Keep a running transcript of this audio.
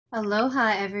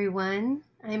Aloha, everyone.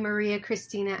 I'm Maria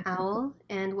Christina Owl,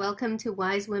 and welcome to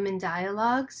Wise Women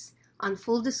Dialogues on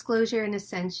Full Disclosure and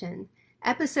Ascension.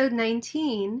 Episode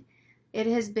 19. It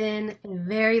has been a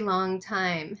very long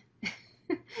time.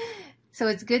 So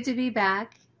it's good to be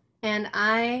back, and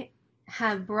I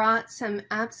have brought some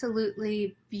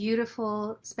absolutely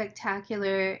beautiful,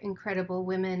 spectacular, incredible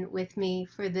women with me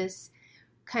for this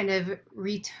kind of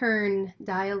return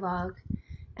dialogue.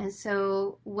 And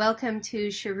so, welcome to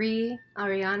Cherie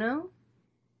Ariano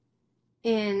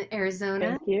in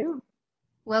Arizona. Thank you.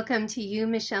 Welcome to you,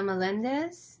 Michelle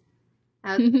Melendez,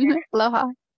 out Aloha.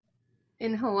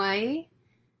 in Hawaii.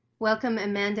 Welcome,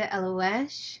 Amanda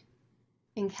Eloesh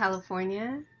in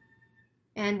California.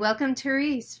 And welcome,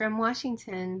 Therese from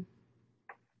Washington.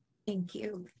 Thank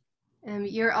you.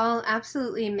 You're all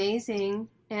absolutely amazing.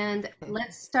 And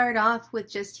let's start off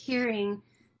with just hearing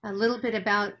a little bit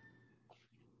about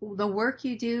the work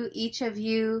you do, each of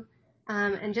you,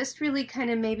 and just really kind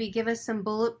of maybe give us some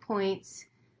bullet points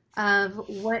of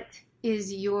what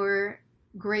is your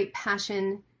great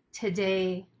passion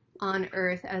today on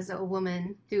earth as a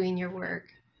woman doing your work.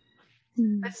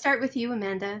 Let's start with you,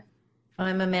 Amanda.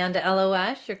 I'm Amanda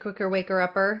Eloesh, your Quicker Waker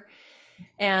Upper,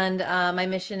 and my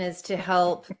mission is to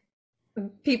help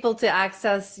people to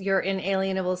access your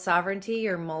inalienable sovereignty,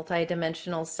 your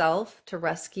multidimensional self, to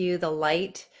rescue the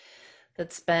light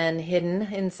that's been hidden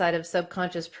inside of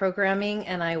subconscious programming,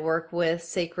 and I work with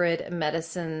sacred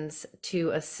medicines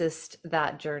to assist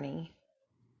that journey.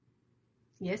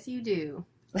 Yes, you do.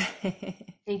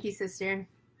 Thank you, sister.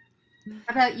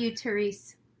 How about you,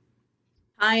 Therese?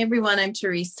 Hi, everyone. I'm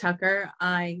Therese Tucker.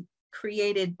 I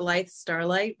created Blythe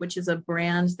Starlight, which is a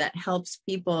brand that helps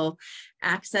people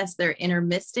access their inner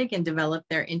mystic and develop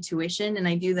their intuition. And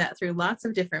I do that through lots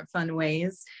of different fun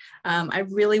ways. I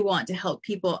really want to help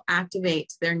people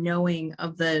activate their knowing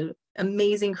of the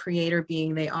amazing creator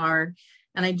being they are.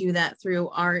 And I do that through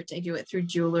art. I do it through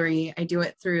jewelry. I do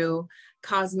it through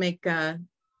cosmic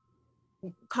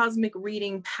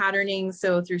reading, patterning,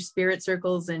 so through spirit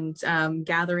circles and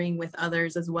gathering with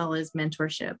others, as well as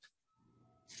mentorship.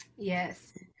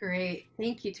 Yes, great.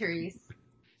 Thank you, Therese.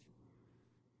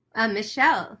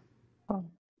 Michelle.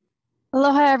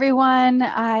 Aloha, everyone.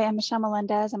 I am Michelle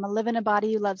Melendez. I'm a Live in a Body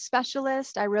You Love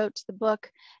specialist. I wrote the book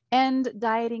End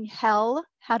Dieting Hell,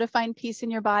 How to Find Peace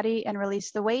in Your Body and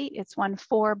Release the Weight. It's won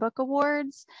 4 book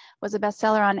awards, was a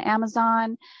bestseller on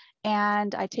Amazon.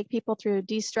 And I take people through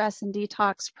de-stress and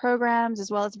detox programs,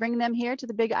 as well as bring them here to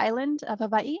the big island of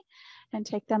Hawaii and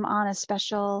take them on a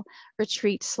special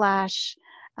retreat /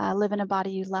 live in a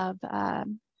body you love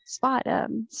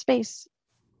space.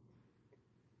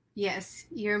 Yes,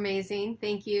 you're amazing.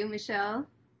 Thank you, Michelle.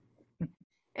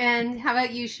 And how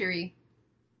about you, Cherie?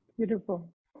 Beautiful.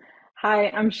 Hi,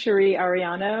 I'm Cherie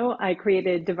Ariano. I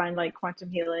created Divine Light Quantum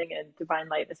Healing and Divine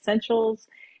Light Essentials,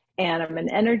 and I'm an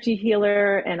energy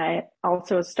healer, and I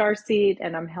also a starseed,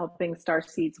 and I'm helping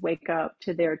starseeds wake up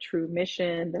to their true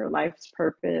mission, their life's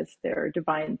purpose, their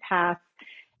divine path.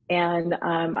 And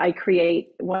I create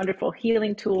wonderful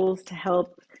healing tools to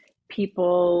help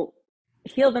people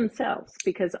heal themselves,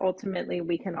 because ultimately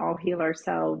we can all heal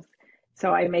ourselves.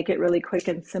 So I make it really quick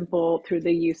and simple through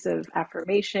the use of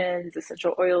affirmations,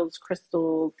 essential oils,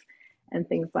 crystals, and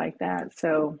things like that.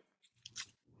 So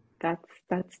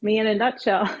that's me in a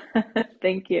nutshell.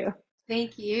 Thank you.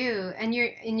 Thank you. And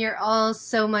you're all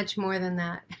so much more than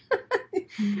that.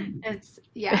 It's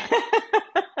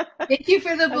Thank you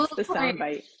for the bullet That's the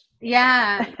soundbite.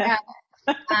 Yeah.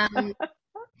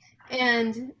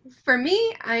 And for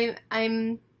me,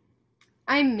 I'm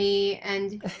me,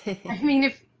 and I mean,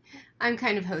 if I'm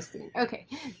kind of hosting. Okay.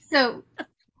 So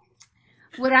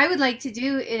what I would like to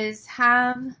do is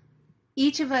have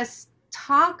each of us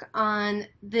talk on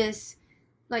this,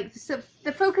 so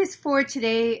the focus for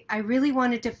today, I really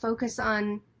wanted to focus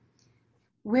on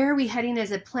where are we heading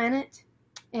as a planet.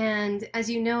 And as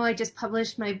you know, I just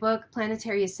published my book,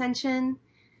 Planetary Ascension,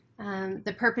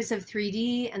 the purpose of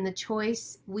 3D and the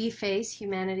choice we face,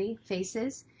 humanity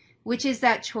faces, which is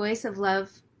that choice of love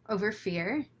over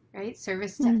fear, right?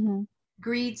 Service to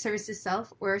greed, service to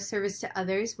self, or service to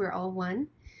others. We're all one.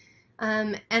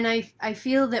 And I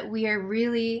feel that we are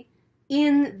really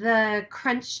in the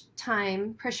crunch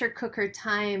time, pressure cooker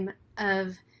time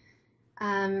of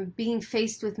being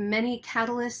faced with many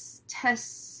catalysts,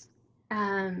 tests,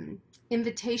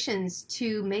 invitations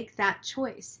to make that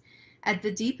choice at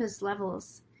the deepest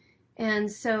levels. And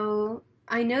so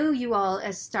I know you all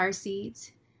as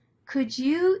starseeds. Could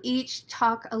you each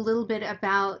talk a little bit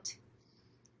about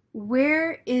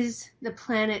where is the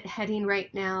planet heading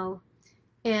right now,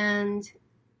 and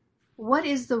what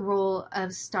is the role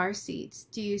of star seeds?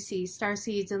 Do you see star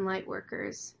seeds and light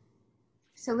workers?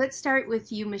 So let's start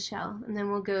with you, Michelle, and then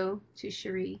we'll go to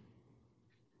Cherie.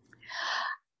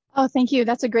 Oh, thank you.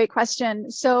 That's a great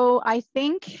question. So I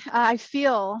think I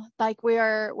feel like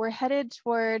we're headed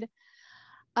toward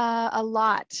a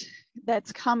lot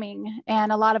that's coming,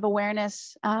 and a lot of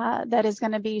awareness that is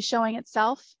going to be showing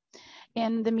itself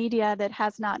in the media that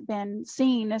has not been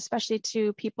seen, especially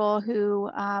to people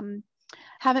who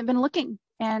haven't been looking.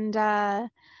 And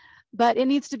but it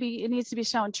needs to be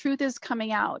shown. Truth is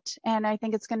coming out, and I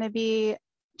think it's going to be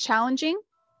challenging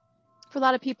for a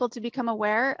lot of people to become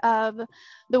aware of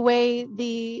the way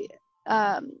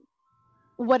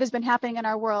what has been happening in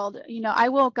our world. You know, I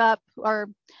woke up or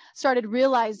started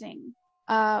realizing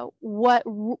what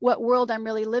world I'm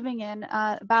really living in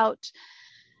about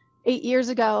 8 years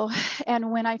ago.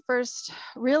 And when I first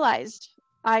realized,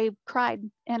 I cried,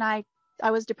 and I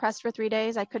was depressed for 3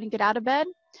 days. I couldn't get out of bed.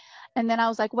 And then I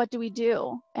was like, what do we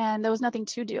do? And there was nothing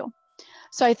to do.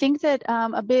 So I think that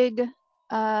a big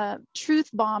truth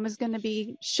bomb is going to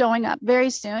be showing up very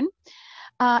soon.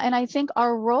 And I think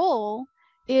our role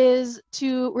is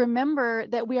to remember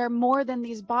that we are more than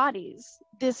these bodies.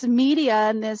 This media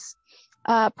and this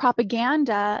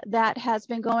propaganda that has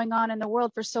been going on in the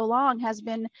world for so long has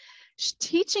been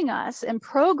teaching us and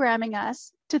programming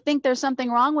us to think there's something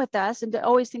wrong with us and to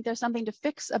always think there's something to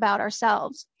fix about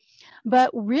ourselves. But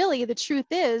really, the truth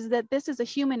is that this is a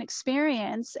human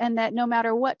experience, and that no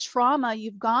matter what trauma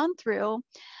you've gone through,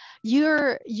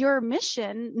 your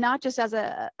mission, not just as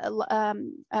a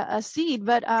seed,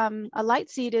 but a light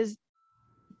seed, is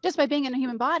just by being in a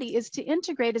human body, is to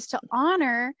integrate, is to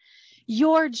honor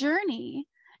your journey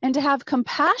and to have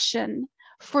compassion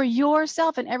for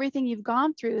yourself and everything you've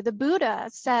gone through. The Buddha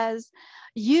says,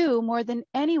 you, more than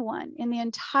anyone in the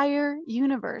entire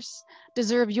universe,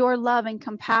 deserve your love and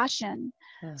compassion.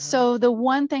 So the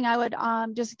one thing I would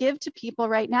just give to people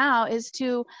right now is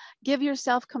to give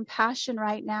yourself compassion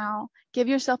right now. Give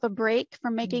yourself a break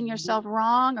from making yourself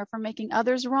wrong or from making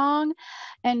others wrong.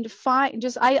 And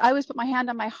I always put my hand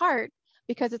on my heart,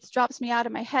 because it drops me out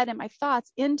of my head and my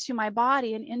thoughts into my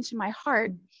body and into my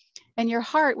heart. And your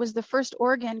heart was the first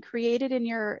organ created in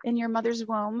your mother's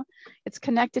womb. It's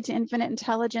connected to infinite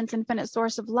intelligence, infinite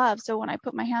source of love. So when I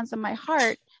put my hands on my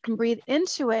heart and breathe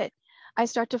into it, I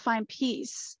start to find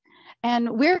peace.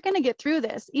 And we're going to get through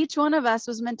this. Each one of us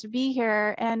was meant to be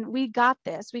here, and we got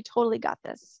this. We totally got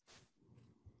this.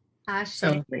 Ashe.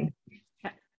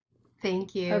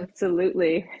 Thank you.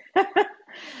 Absolutely.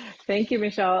 Thank you,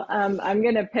 Michelle. I'm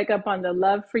going to pick up on the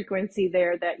love frequency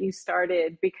there that you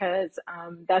started, because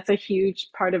that's a huge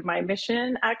part of my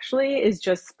mission, actually, is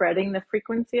just spreading the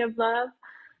frequency of love.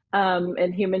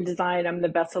 In human design, I'm the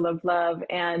vessel of love.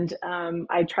 And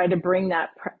I try to bring that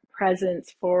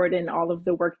presence forward in all of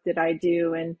the work that I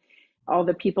do and all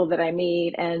the people that I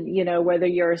meet. And, you know, whether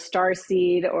you're a star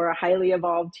seed or a highly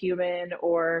evolved human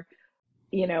or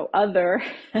other,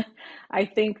 I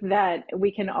think that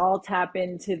we can all tap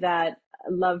into that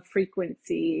love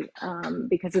frequency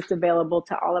because it's available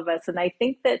to all of us. And I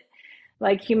think that,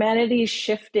 like, humanity's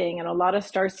shifting, and a lot of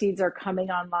star seeds are coming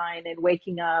online and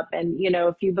waking up. And,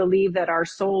 if you believe that our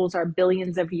souls are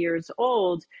billions of years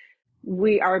old,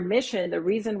 our mission, the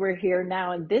reason we're here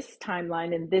now in this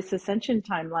timeline, in this ascension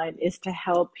timeline, is to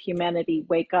help humanity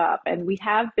wake up. And we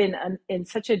have been in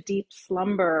such a deep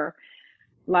slumber,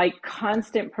 like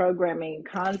constant programming,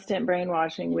 constant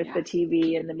brainwashing with the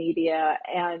TV and the media.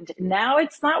 And now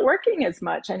it's not working as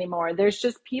much anymore. There's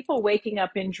just people waking up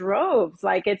in droves.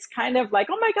 Like, it's kind of like,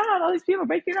 oh my God, all these people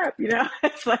waking up,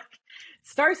 it's like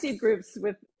starseed groups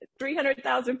with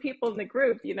 300,000 people in the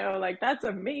group, like, that's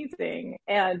amazing.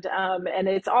 And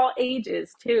it's all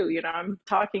ages too. I'm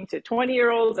talking to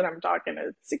 20-year-olds and I'm talking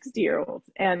to 60-year-olds,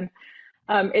 and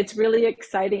it's really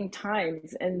exciting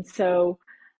times. And so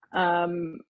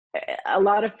a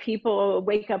lot of people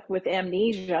wake up with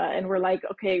amnesia, and we're like,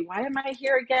 okay, why am I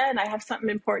here again? I have something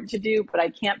important to do, but I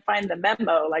can't find the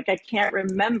memo. Like, I can't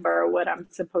remember what I'm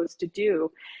supposed to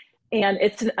do. And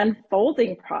it's an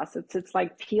unfolding process. It's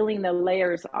like peeling the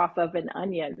layers off of an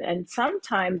onion. And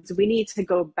sometimes we need to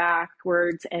go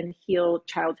backwards and heal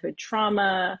childhood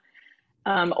trauma,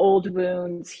 old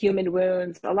wounds, human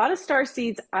wounds. A lot of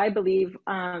starseeds, I believe,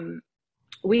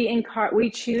 we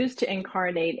choose to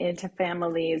incarnate into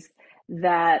families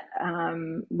that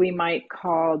we might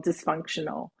call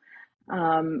dysfunctional.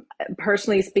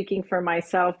 Personally speaking, for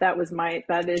myself, that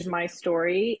is my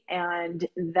story, and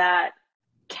that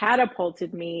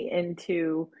catapulted me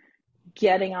into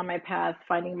getting on my path,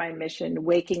 finding my mission,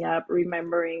 waking up,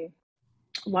 remembering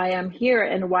why I'm here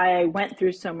and why I went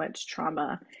through so much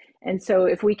trauma. And so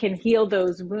if we can heal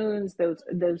those wounds,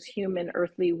 those human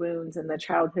earthly wounds and the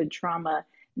childhood trauma,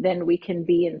 then we can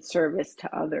be in service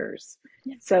to others.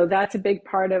 So that's a big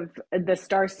part of the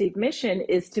Starseed mission,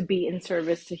 is to be in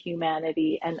service to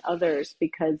humanity and others,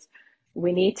 because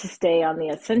we need to stay on the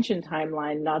ascension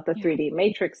timeline, not the 3D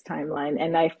matrix timeline.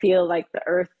 And I feel like the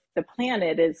Earth, the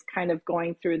planet, is kind of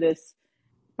going through this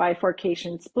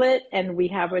bifurcation split, and we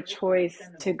have a choice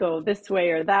to go this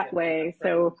way or that way.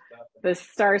 So the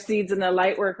star seeds and the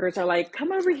light workers are like,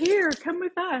 come over here, come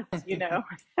with us, you know.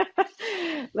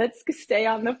 Let's stay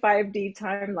on the 5D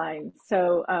timeline.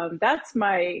 So that's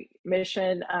my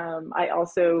mission. I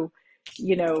also,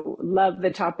 you know, love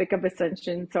the topic of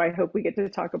ascension, so I hope we get to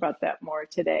talk about that more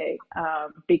today,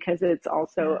 because it's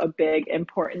also a big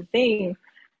important thing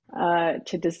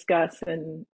to discuss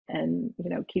and you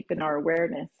know, keep in our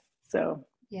awareness. So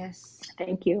Yes.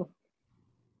 thank you.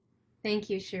 Thank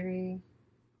you, Cherie.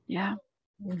 Yeah.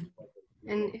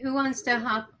 And who wants to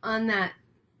hop on that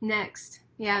next?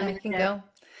 Yeah, I can go.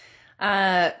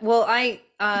 Well,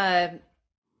 I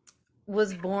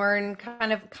was born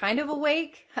kind of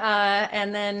awake,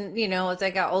 and then, you know, as I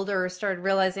got older, started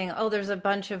realizing, oh, there's a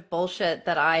bunch of bullshit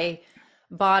that I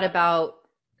bought about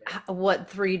what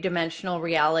three-dimensional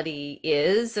reality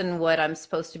is and what I'm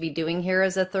supposed to be doing here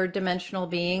as a third-dimensional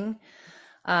being.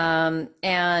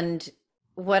 And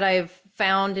what I've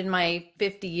found in my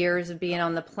 50 years of being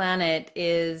on the planet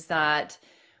is that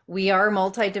we are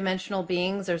multidimensional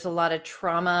beings. There's a lot of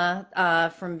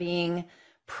trauma from being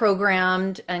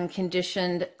programmed and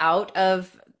conditioned out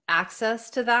of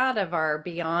access to that, of our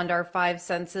beyond our five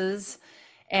senses.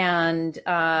 And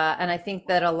I think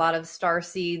that a lot of star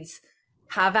seeds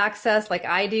have access like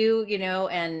I do, you know,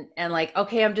 and like,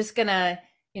 okay, I'm just gonna,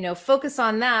 you know, focus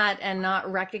on that, and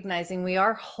not recognizing we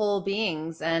are whole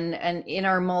beings, and in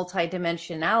our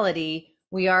multidimensionality,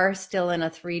 we are still in a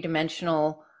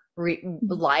three-dimensional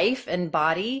life and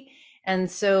body.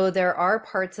 And so there are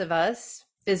parts of us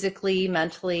physically,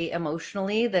 mentally,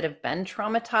 emotionally that have been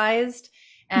traumatized.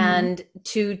 And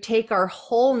to take our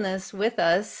wholeness with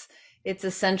us, it's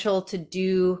essential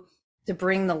to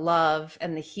bring the love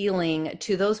and the healing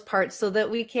to those parts so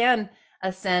that we can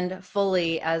ascend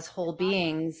fully as whole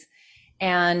beings.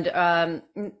 And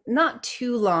not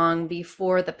too long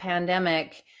before the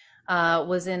pandemic,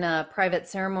 was in a private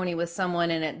ceremony with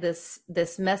someone, and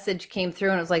this message came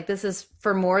through, and it was like, this is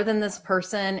for more than this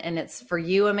person, and it's for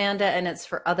you, Amanda, and it's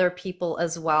for other people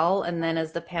as well. And then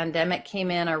as the pandemic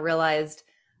came in, I realized,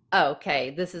 oh, okay,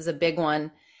 this is a big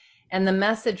one. And the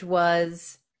message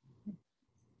was,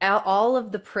 all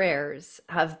of the prayers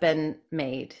have been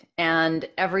made, and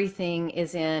everything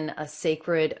is in a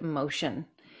sacred motion.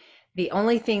 The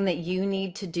only thing that you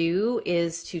need to do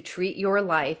is to treat your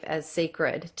life as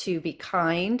sacred, to be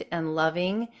kind and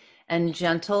loving and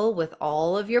gentle with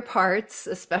all of your parts,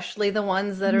 especially the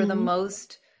ones that are the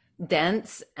most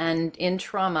dense and in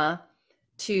trauma,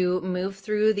 to move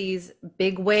through these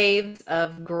big waves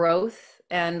of growth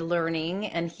and learning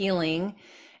and healing,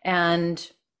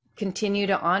 and continue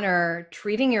to honor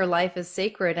treating your life as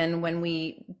sacred. And when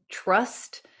we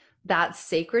trust that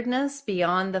sacredness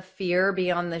beyond the fear,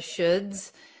 beyond the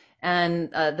shoulds,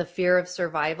 and the fear of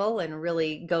survival, and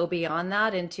really go beyond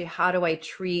that into, how do I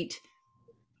treat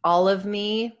all of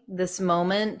me, this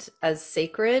moment, as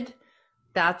sacred?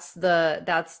 That's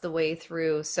the way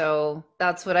through. So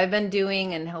that's what I've been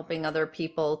doing, and helping other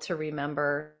people to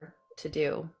remember to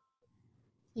do.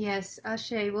 Yes,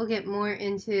 Ashe, we'll get more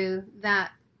into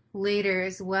that later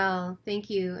as well. Thank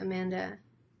you, Amanda.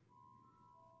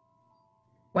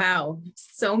 Wow,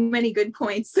 so many good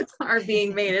points are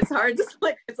being made. It's hard to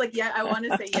it's like, yeah, I want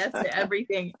to say yes to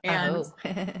everything. And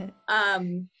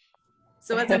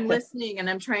so as I'm listening and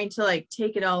I'm trying to like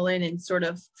take it all in and sort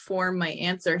of form my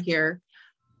answer here,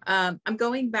 I'm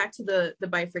going back to the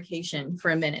bifurcation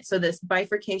for a minute. So this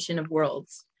bifurcation of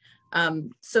worlds.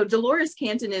 So Dolores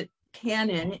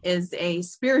Cannon is a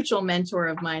spiritual mentor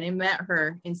of mine. I met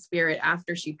her in spirit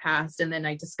after she passed, and then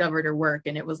I discovered her work,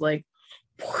 and it was like,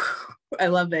 I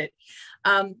love it.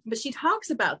 But she talks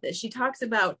about this. She talks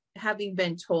about having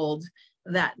been told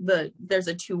that there's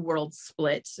a 2-world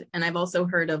split. And I've also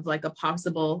heard of like a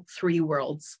possible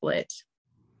 3-world split.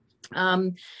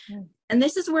 And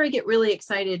this is where I get really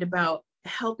excited about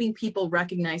helping people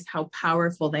recognize how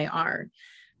powerful they are.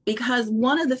 Because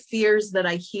one of the fears that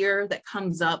I hear that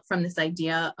comes up from this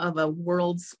idea of a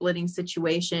world splitting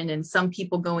situation, and some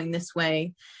people going this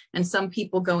way and some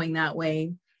people going that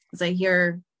way, is I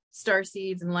hear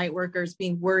starseeds and light workers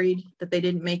being worried that they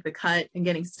didn't make the cut and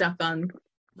getting stuck on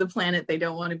the planet they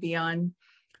don't want to be on,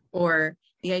 or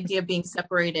the idea of being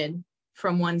separated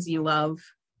from ones you love,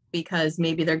 because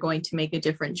maybe they're going to make a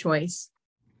different choice.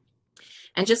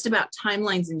 And just about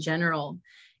timelines in general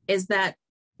is that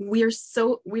we're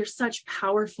such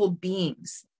powerful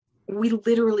beings. We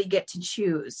literally get to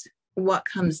choose what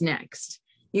comes next.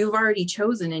 You've already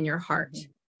chosen in your heart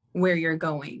where you're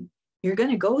going. You're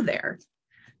going to go there.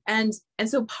 And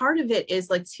so part of it is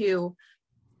like to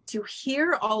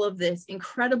hear all of this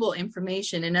incredible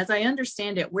information. And as I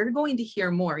understand it, we're going to hear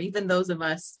more. Even those of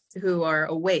us who are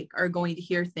awake are going to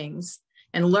hear things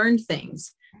and learn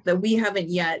things that we haven't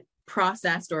yet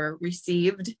processed or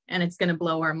received. And it's going to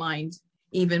blow our mind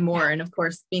even more. And of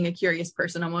course, being a curious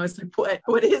person, I'm always like,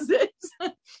 what is it?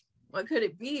 What could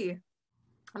it be?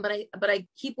 But I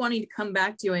keep wanting to come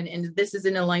back to, and this is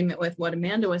in alignment with what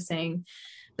Amanda was saying,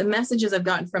 the messages I've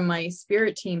gotten from my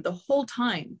spirit team the whole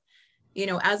time, you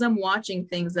know, as I'm watching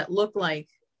things that look like,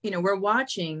 you know, we're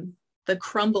watching the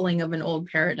crumbling of an old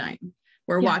paradigm.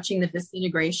 We're watching the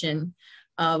disintegration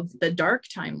of the dark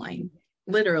timeline,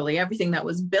 literally everything that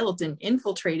was built and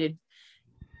infiltrated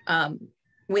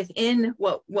within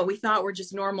what we thought were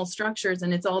just normal structures,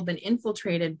 and it's all been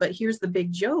infiltrated. But here's the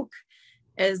big joke,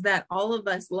 is that all of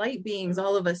us light beings,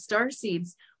 all of us star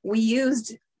seeds, we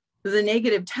used the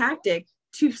negative tactic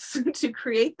to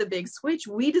create the big switch.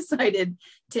 We decided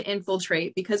to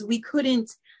infiltrate because we couldn't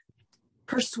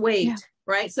persuade,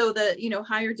 right? So the, you know,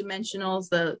 higher dimensionals,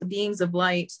 the beings of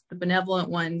light, the benevolent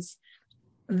ones,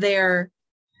 they're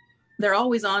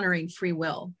always honoring free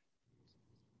will.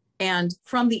 And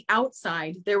from the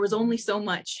outside, there was only so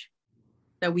much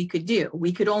that we could do.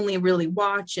 We could only really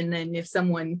watch. And then if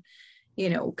someone,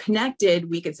 you know, connected,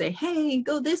 we could say, hey,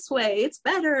 go this way, it's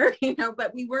better, you know,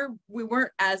 but we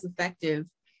weren't as effective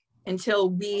until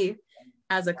we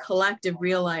as a collective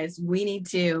realized we need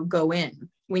to go in.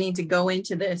 We need to go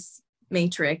into this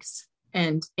matrix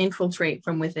and infiltrate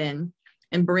from within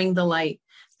and bring the light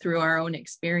through our own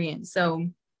experience. So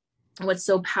what's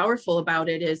so powerful about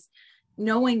it is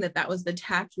knowing that that was the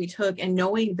tact we took, and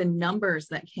knowing the numbers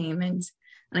that came in.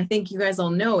 And I think you guys all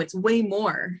know it's way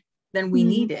more than we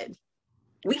needed.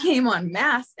 We came en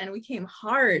masse and we came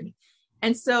hard.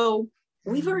 And so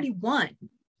we've already won.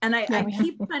 And I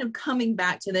keep kind of coming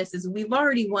back to this, is we've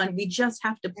already won. We just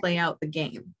have to play out the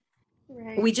game.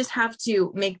 Right. We just have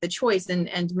to make the choice.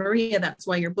 And Maria, that's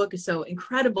why your book is so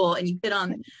incredible. And you hit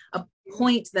on a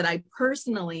point that I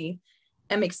personally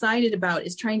am excited about,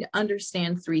 is trying to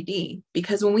understand 3D.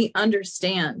 Because when we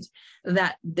understand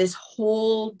that this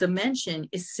whole dimension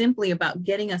is simply about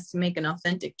getting us to make an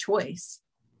authentic choice,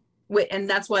 and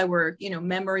that's why we're, you know,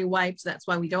 memory wipes. That's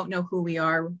why we don't know who we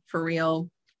are for real.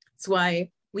 It's why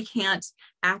we can't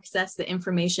access the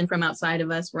information from outside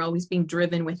of us. We're always being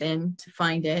driven within to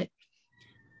find it.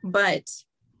 But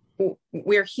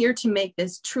we're here to make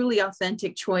this truly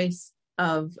authentic choice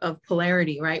of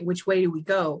polarity, right? Which way do we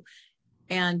go?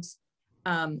 And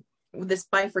this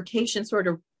bifurcation sort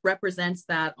of represents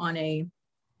that on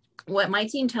what my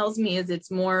team tells me is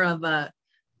it's more of a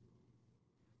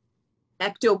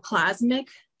ectoplasmic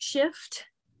shift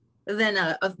than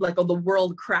the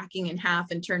world cracking in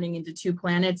half and turning into two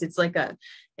planets. It's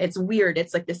it's weird.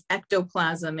 It's like this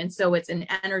ectoplasm. And so it's an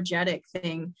energetic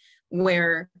thing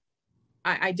where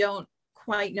I don't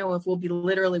quite know if we'll be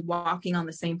literally walking on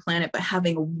the same planet, but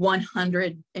having a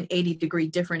 180-degree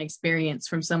different experience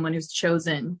from someone who's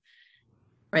chosen,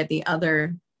 right, the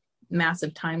other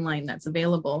massive timeline that's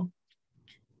available.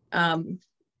 But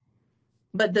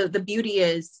the beauty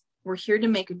is we're here to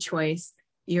make a choice.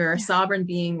 You're a sovereign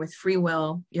being with free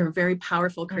will. You're a very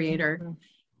powerful creator.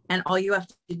 And all you have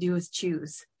to do is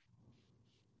choose.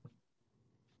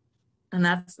 And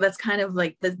that's kind of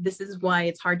like, this is why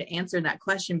it's hard to answer that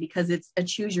question, because it's a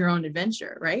choose your own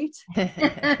adventure, right? That's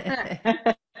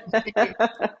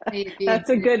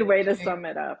a good way to sum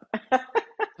it up.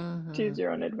 Choose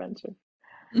your own adventure.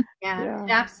 Yeah, it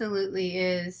absolutely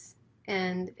is.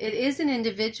 And it is an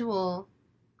individual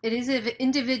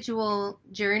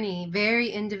journey, very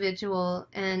individual.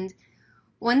 And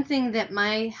one thing that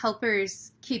my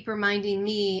helpers keep reminding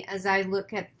me as I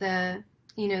look at the,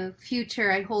 you know, future,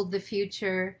 I hold the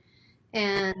future,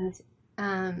 and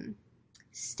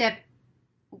step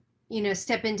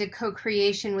into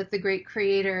co-creation with the great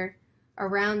creator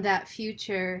around that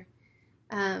future.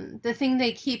 The thing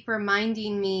they keep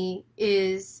reminding me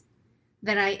is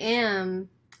that I am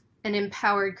an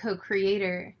empowered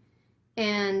co-creator,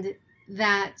 and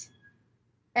that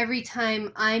every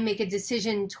time I make a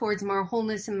decision towards more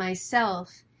wholeness in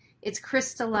myself, it's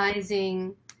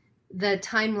crystallizing the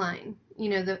timeline. You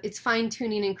know, it's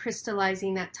fine-tuning and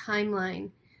crystallizing that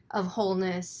timeline of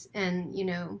wholeness, and, you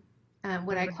know,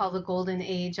 what I call the golden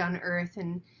age on Earth,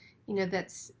 and, you know,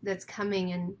 that's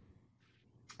coming. And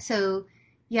So,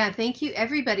 yeah, thank you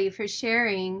everybody for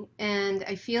sharing. And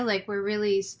I feel like we're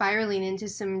really spiraling into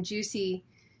some juicy,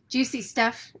 juicy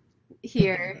stuff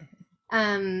here.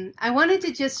 I wanted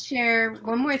to just share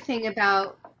one more thing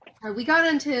about we got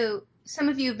onto some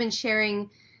of you have been sharing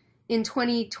in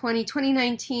 2020,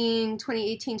 2019,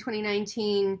 2018,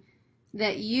 2019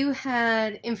 that you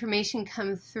had information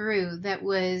come through that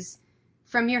was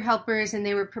from your helpers and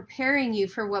they were preparing you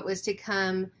for what was to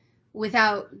come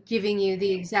without giving you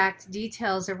the exact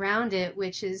details around it,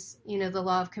 which is, you know, the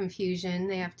law of confusion.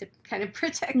 They have to kind of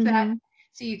protect that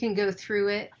so you can go through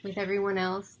it with everyone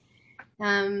else.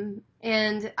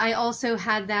 And I also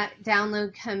had that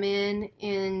download come in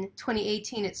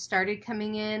 2018. It started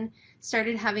coming in,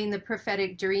 started having the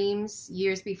prophetic dreams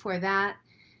years before that.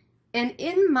 And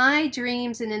in my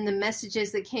dreams and in the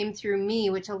messages that came through me,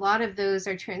 which a lot of those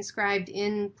are transcribed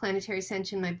in Planetary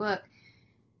Ascension, my book,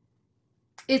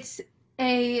 it's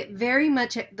a very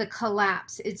much the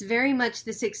collapse. It's very much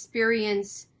this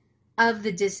experience of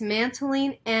the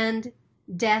dismantling and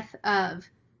death of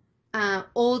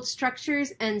old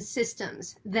structures and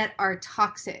systems that are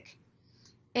toxic.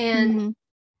 And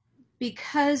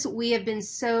because we have been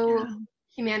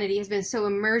humanity has been so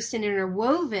immersed and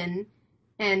interwoven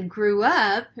and grew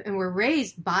up and were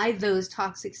raised by those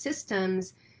toxic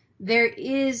systems, there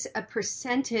is a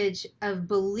percentage of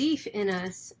belief in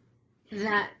us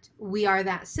that we are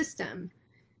that system.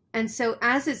 And so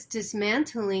as it's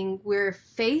dismantling, we're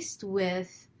faced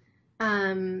with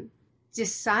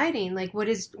deciding like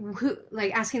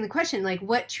asking the question, like,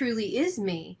 what truly is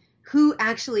me? Who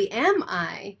actually am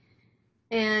I?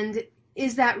 And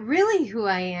is that really who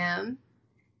I am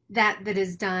that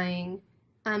is dying?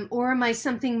 Or am I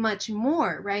something much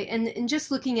more, right? And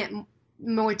just looking at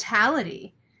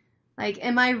mortality, like,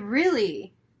 am I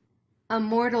really a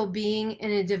mortal being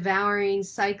in a devouring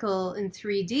cycle in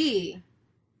 3D?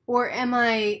 Or am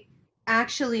I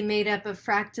actually made up of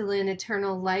fractal and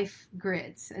eternal life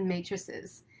grids and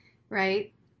matrices,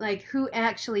 right? Like, who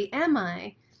actually am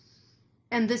I?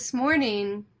 And this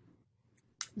morning,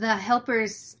 the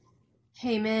helpers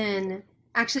came in.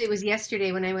 Actually, it was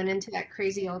yesterday when I went into that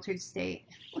crazy altered state.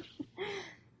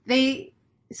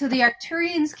 So the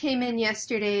Arcturians came in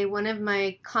yesterday. One of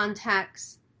my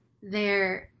contacts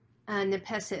there,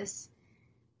 Nepesis,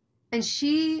 and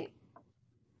she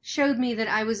showed me that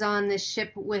I was on this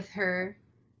ship with her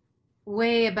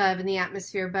way above in the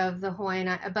atmosphere, above the Hawaiian,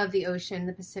 above the ocean,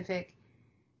 the Pacific.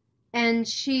 And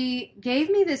she gave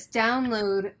me this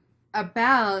download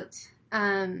about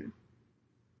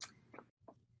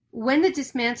when the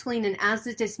dismantling and as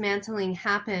the dismantling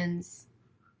happens,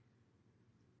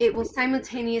 it will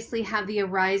simultaneously have the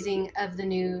arising of the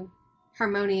new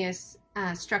harmonious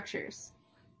structures.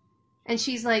 And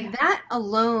she's like, that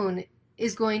alone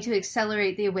is going to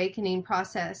accelerate the awakening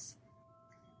process.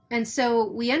 And so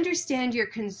we understand your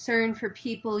concern for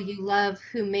people you love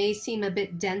who may seem a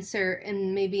bit denser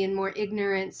and maybe in more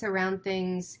ignorance around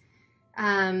things,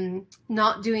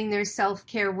 not doing their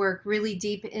self-care work, really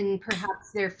deep in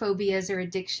perhaps their phobias or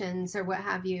addictions or what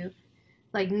have you,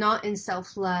 like not in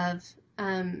self-love.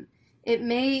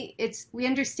 We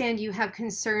understand you have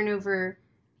concern over,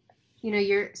 you know,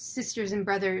 your sisters and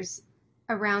brothers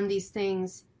around these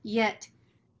things, yet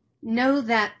know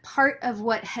that part of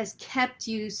what has kept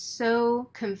you so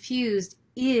confused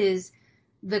is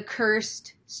the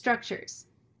cursed structures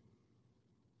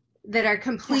that are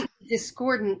completely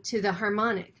discordant to the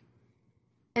harmonic.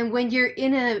 And when you're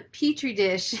in a petri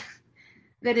dish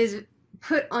that is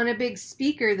put on a big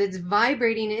speaker that's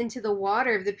vibrating into the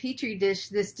water of the petri dish,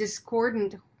 this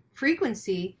discordant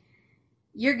frequency,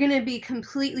 you're going to be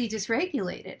completely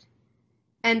dysregulated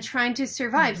and trying to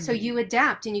survive. So you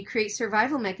adapt and you create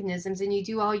survival mechanisms and you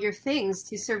do all your things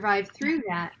to survive through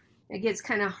that. It gets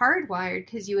kind of hardwired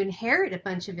because you inherit a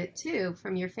bunch of it too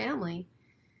from your family.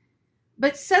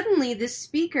 But suddenly this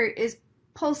speaker is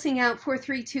pulsing out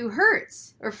 432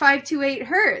 hertz or 528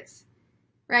 hertz,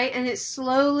 right? And it's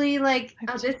slowly like,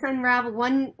 oh, this unravel,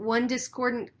 one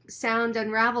discordant sound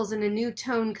unravels and a new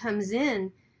tone comes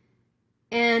in.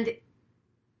 And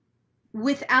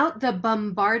without the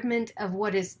bombardment of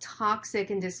what is toxic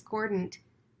and discordant,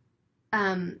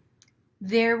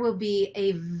 there will be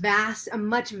a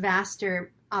much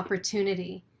vaster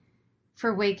opportunity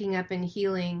for waking up and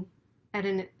healing at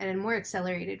a more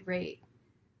accelerated rate.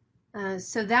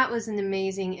 So that was an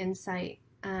amazing insight.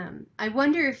 I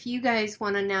wonder if you guys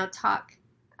want to now talk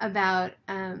about,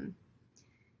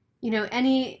 you know,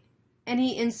 any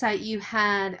insight you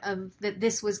had of that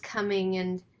this was coming,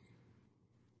 and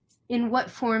in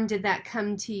what form did that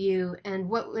come to you, and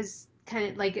what was kind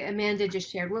of like Amanda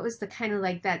just shared, what was the kind of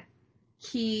like that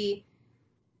key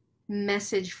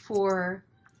message for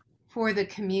the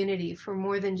community, for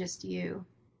more than just you.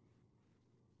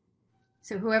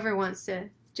 So whoever wants to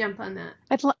jump on that.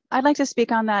 I'd like to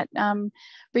speak on that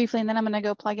briefly, and then I'm going to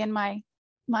go plug in my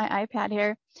iPad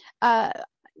here.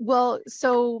 Well,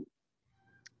 so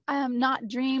not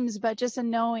dreams, but just a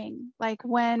knowing. Like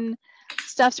when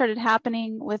stuff started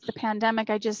happening with the pandemic,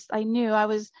 I knew I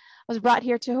was brought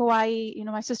here to Hawaii. You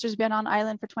know, my sister's been on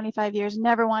island for 25 years,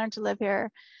 never wanted to live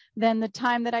here. Then the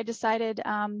time that I decided,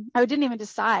 I didn't even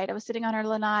decide. I was sitting on our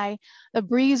lanai, the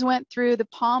breeze went through the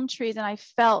palm trees, and I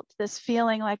felt this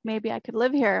feeling like maybe I could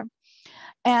live here.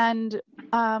 And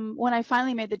when I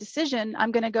finally made the decision,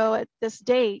 I'm going to go at this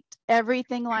date,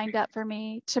 everything lined up for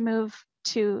me to move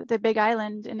to the Big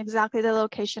Island in exactly the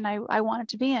location I wanted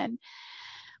to be in.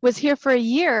 Was here for a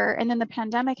year, and then the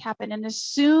pandemic happened. And as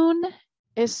soon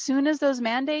as those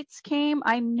mandates came,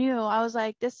 I knew, I was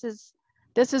like, this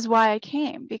is why I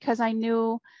came, because I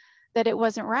knew that it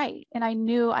wasn't right. And I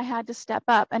knew I had to step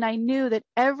up. And I knew that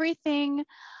everything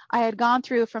I had gone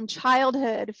through from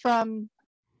childhood, from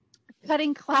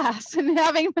cutting class and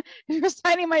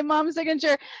signing my mom's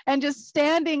signature and just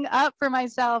standing up for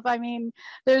myself. I mean,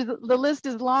 the list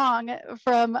is long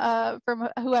from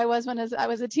who I was when I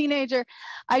was a teenager.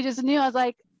 I just knew, I was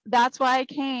like, that's why I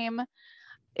came,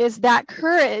 is that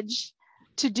courage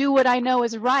to do what I know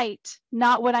is right,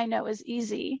 not what I know is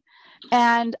easy.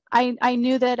 And I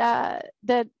knew that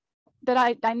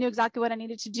I knew exactly what I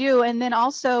needed to do. And then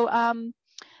also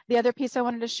the other piece I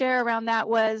wanted to share around that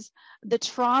was the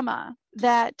trauma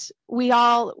that we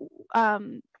all,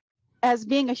 as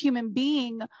being a human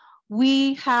being,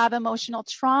 we have emotional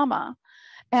trauma.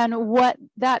 And what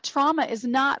that trauma is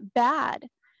not bad.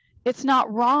 It's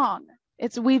not wrong.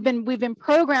 We've been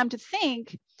programmed to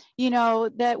think, you know,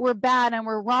 that we're bad and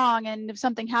we're wrong, and if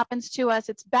something happens to us,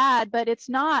 it's bad. But it's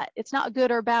not good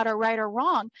or bad or right or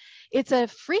wrong. It's a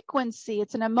frequency.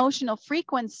 It's an emotional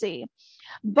frequency.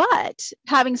 But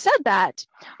having said that,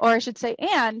 or I should say,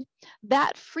 and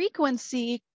that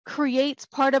frequency creates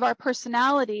part of our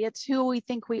personality. It's who we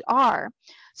think we are.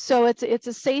 So it's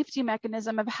a safety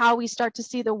mechanism of how we start to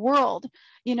see the world.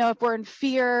 You know, if we're in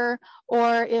fear,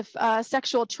 or if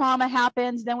sexual trauma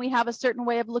happens, then we have a certain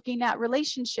way of looking at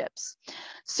relationships.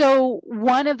 So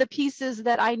one of the pieces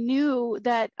that I knew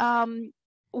that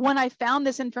when I found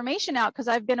this information out, because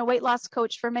I've been a weight loss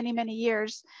coach for many, many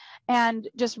years, and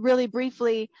just really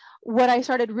briefly, what I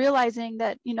started realizing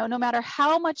that, you know, no matter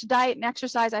how much diet and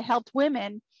exercise I helped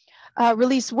women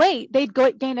release weight, they'd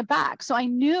gain it back. So I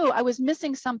knew I was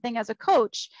missing something as a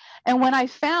coach. And when I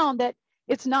found that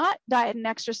it's not diet and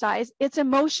exercise, it's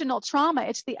emotional trauma.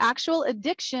 It's the actual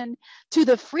addiction to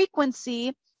the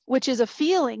frequency, which is a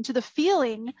feeling, to the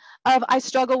feeling of I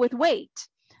struggle with weight.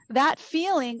 That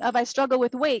feeling of I struggle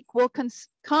with weight will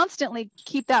constantly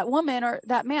keep that woman or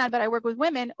that man, but I work with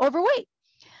women, overweight.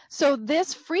 So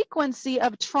this frequency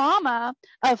of trauma,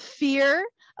 of fear,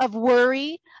 of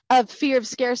worry, of fear of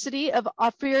scarcity, of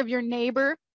fear of your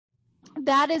neighbor,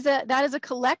 that is a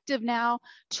collective now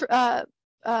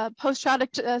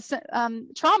post-traumatic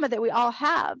trauma that we all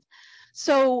have.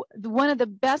 So one of the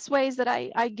best ways that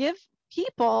I give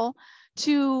people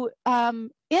to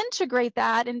integrate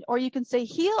that, or you can say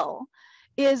heal,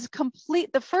 is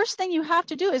complete. The first thing you have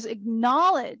to do is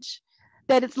acknowledge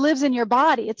that it lives in your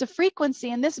body. It's a frequency,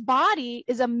 and this body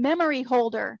is a memory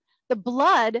holder. The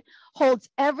blood holds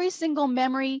every single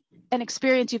memory and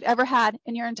experience you've ever had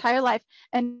in your entire life.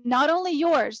 And not only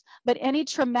yours, but any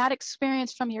traumatic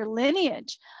experience from your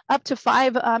lineage up to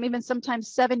 5, even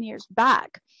sometimes 7 years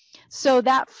back. So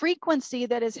that frequency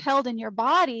that is held in your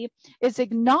body is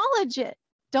acknowledge it.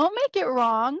 Don't make it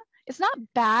wrong. It's not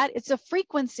bad. It's a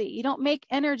frequency. You don't make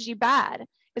energy bad.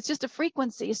 It's just a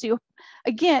frequency. So you,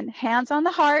 again, hands on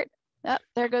the heart. Oh,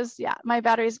 there goes, yeah, my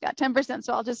battery's got 10%.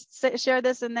 So I'll just share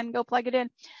this and then go plug it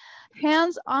in.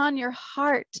 Hands on your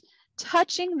heart,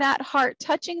 touching that heart,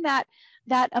 touching that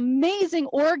amazing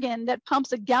organ that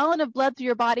pumps a gallon of blood through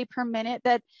your body per minute,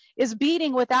 that is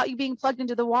beating without you being plugged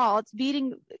into the wall. It's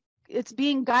beating, it's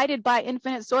being guided by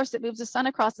infinite source that moves the sun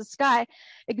across the sky.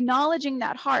 Acknowledging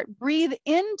that heart, breathe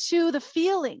into the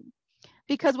feeling.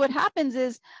 Because what happens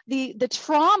is the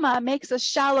trauma makes us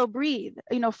shallow breathe,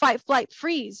 you know, fight, flight,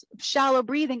 freeze, shallow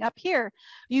breathing up here.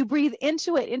 You breathe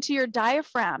into it, into your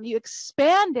diaphragm. You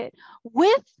expand it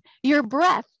with your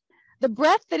breath. The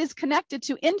breath that is connected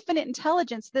to infinite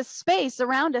intelligence. This space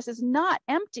around us is not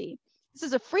empty. This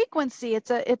is a frequency.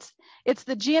 It's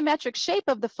the geometric shape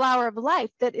of the flower of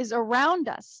life that is around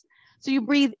us. So you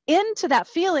breathe into that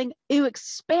feeling, you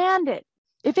expand it.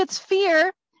 If it's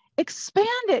fear, expand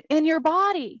it in your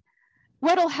body.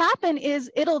 what'll happen is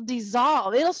it'll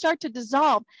dissolve. It'll start to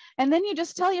dissolve. And then you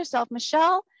just tell yourself,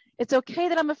 Michelle, it's okay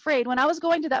that I'm afraid. When I was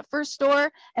going to that first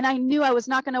store and I knew I was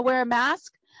not going to wear a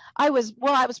mask, I was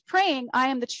praying, I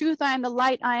am the truth, I am the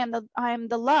light, I am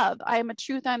the love. I am a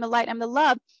truth, I am the light, I am the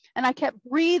love. And I kept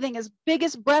breathing as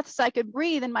biggest breaths I could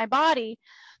breathe in my body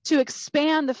to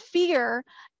expand the fear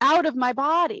out of my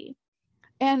body.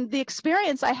 And the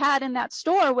experience I had in that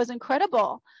store was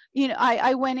incredible. You know,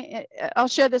 I went, I'll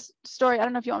share this story. I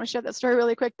don't know if you want me to share that story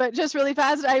really quick, but just really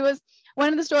fast.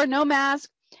 Went in the store, no mask,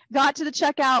 got to the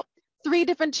checkout, 3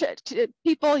 different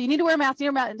people, you need to wear a mask, you need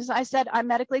to wear a mask. And I said, I'm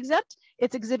medically exempt.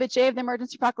 It's Exhibit J of the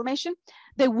emergency proclamation.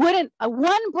 They wouldn't,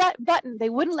 one button, they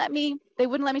wouldn't let me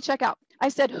check out. I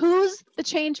said, who's the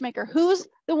change maker? Who's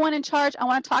the one in charge? I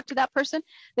want to talk to that person.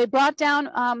 They brought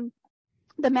down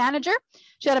the manager.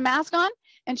 She had a mask on.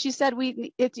 And she said,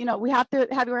 we have to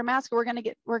have you wear a mask or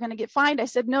we're gonna get fined. I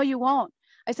said, no, you won't.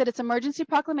 I said, it's emergency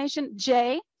proclamation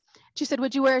J. She said,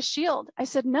 would you wear a shield? I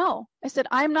said, no. I said,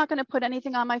 I'm not gonna put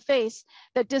anything on my face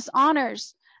that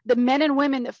dishonors the men and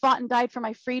women that fought and died for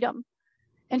my freedom.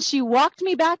 And she walked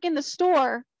me back in the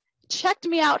store, checked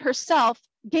me out herself,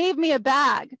 gave me a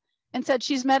bag and said,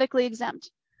 she's medically exempt.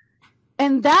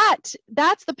 And that's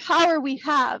the power we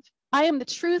have. I am the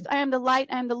truth, I am the light,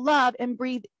 I am the love, and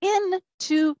breathe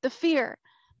into the fear.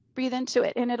 Breathe into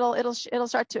it, and it'll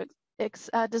start to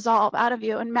dissolve out of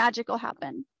you, and magic will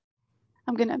happen.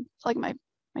 I'm gonna plug my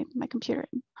computer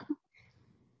in.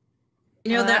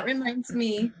 You know, that reminds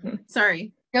me,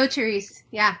 sorry. Go, Therese.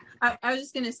 Yeah. I was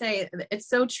just gonna say, it's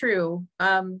so true.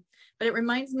 But it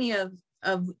reminds me of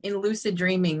in lucid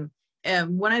dreaming.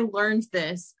 When I learned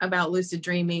this about lucid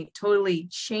dreaming, it totally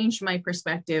changed my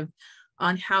perspective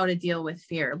on how to deal with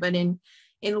fear. But in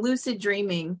lucid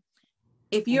dreaming,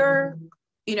 if you're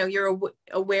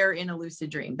aware in a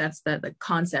lucid dream, that's the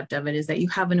concept of it, is that you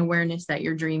have an awareness that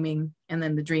you're dreaming, and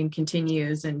then the dream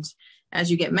continues. And as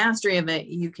you get mastery of it,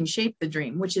 you can shape the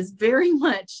dream, which is very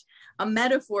much a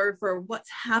metaphor for what's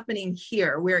happening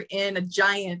here. We're in a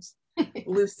giant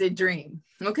lucid dream.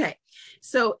 Okay.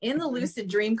 So in the lucid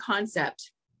dream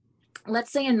concept,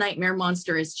 let's say a nightmare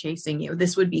monster is chasing you.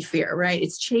 This would be fear, right?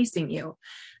 It's chasing you.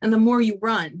 And the more you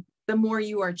run, the more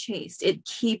you are chased. It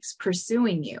keeps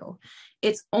pursuing you.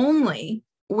 It's only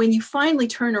when you finally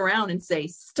turn around and say,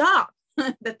 stop,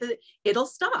 it'll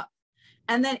stop.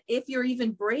 And then if you're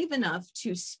even brave enough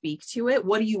to speak to it,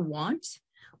 what do you want?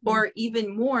 Or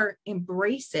even more,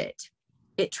 embrace it.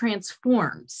 It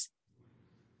transforms.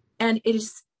 And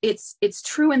it's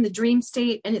true in the dream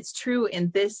state, and it's true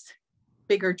in this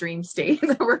bigger dream state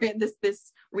that we're in,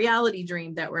 this reality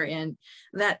dream that we're in,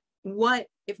 that what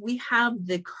if we have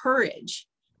the courage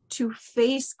to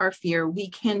face our fear, we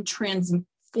can transmute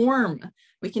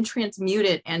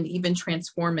it and even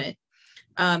transform it.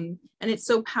 And it's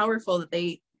so powerful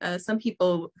that some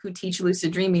people who teach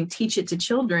lucid dreaming teach it to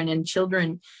children, and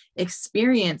children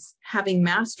experience having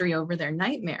mastery over their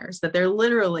nightmares, that they're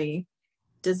literally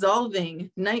dissolving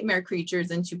nightmare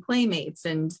creatures into playmates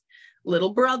and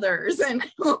little brothers and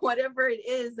whatever it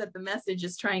is that the message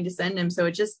is trying to send them. So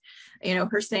it just,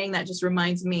 her saying that just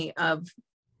reminds me of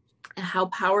how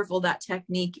powerful that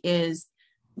technique is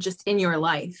just in your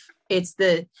life. It's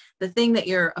the thing that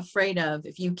you're afraid of.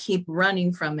 If you keep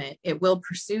running from it, it will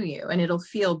pursue you, and it'll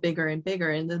feel bigger and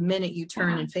bigger. And the minute you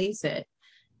turn and face it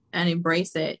and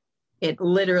embrace it, it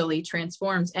literally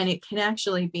transforms. And it can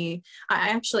actually be, I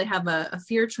actually have a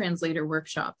fear translator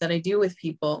workshop that I do with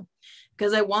people,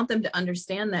 because I want them to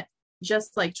understand that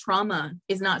just like trauma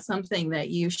is not something that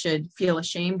you should feel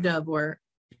ashamed of or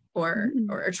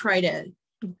try to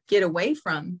get away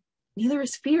from. Neither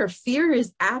is fear. Fear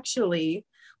is actually,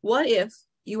 what if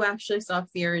you actually saw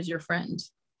fear as your friend?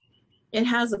 It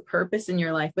has a purpose in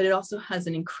your life, but it also has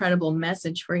an incredible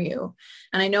message for you.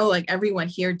 And I know like everyone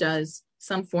here does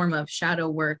some form of shadow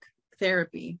work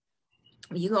therapy.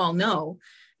 You all know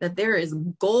that there is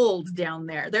gold down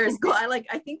there. There's gold.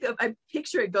 I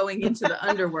picture it going into the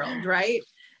underworld, right?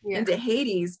 Yeah. Into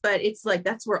Hades, but it's like,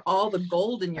 that's where all the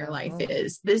gold in your life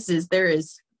is. There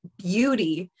is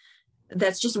beauty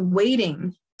that's just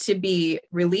waiting to be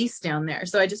released down there.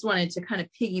 So I just wanted to kind of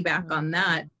piggyback on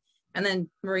that. And then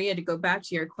Maria, to go back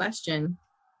to your question,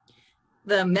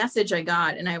 the message I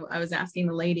got, and I was asking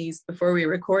the ladies before we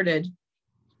recorded.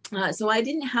 So I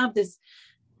didn't have this,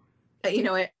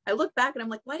 I look back and I'm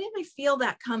like, why didn't I feel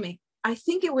that coming? I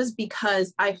think it was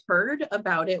because I heard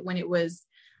about it when it was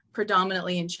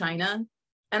predominantly in China.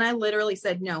 And I literally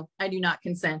said, no, I do not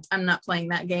consent. I'm not playing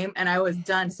that game. And I was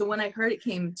done. So when I heard it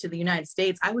came to the United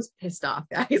States, I was pissed off,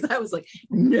 guys. I was like,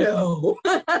 no,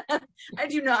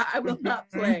 I will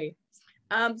not play.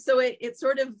 So it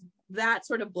sort of that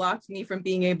sort of blocked me from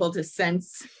being able to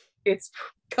sense it's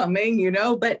coming, you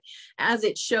know, but as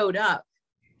it showed up,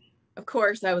 of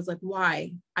course, I was like,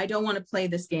 why? I don't want to play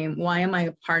this game. Why am I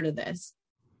a part of this?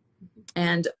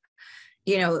 And,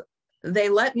 you know, they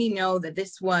let me know that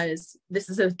this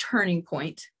is a turning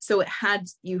point. So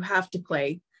you have to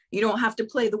play. You don't have to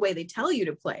play the way they tell you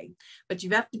to play, but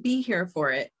you have to be here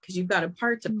for it because you've got a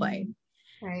part to play.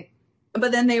 Right.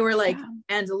 But then they were like,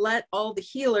 and let all the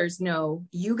healers know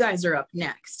you guys are up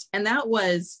next. And that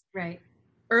was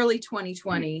early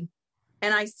 2020.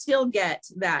 And I still get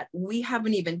that we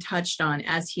haven't even touched on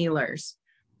as healers.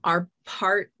 Our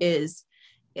part is,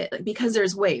 because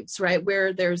there's waves, right?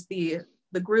 Where there's the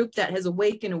group that has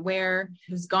awakened, aware,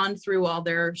 who's gone through all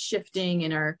their shifting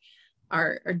and are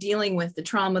dealing with the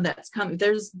trauma that's coming.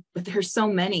 There's so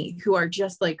many who are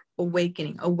just like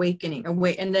awakening.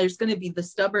 And there's going to be the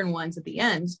stubborn ones at the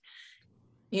end.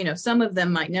 You know, some of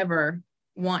them might never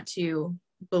want to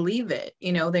believe it.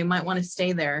 You know, they might want to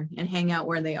stay there and hang out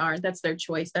where they are. That's their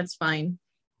choice. That's fine.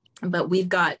 But we've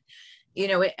got, you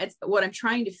know, it's what I'm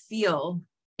trying to feel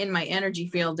in my energy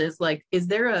field is like, is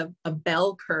there a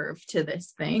bell curve to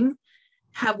this thing?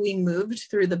 Have we moved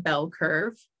through the bell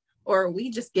curve? Or are we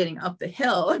just getting up the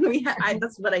hill? And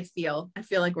that's what I feel. I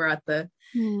feel like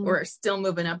we're still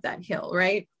moving up that hill,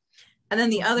 right? And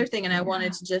then the other thing, and I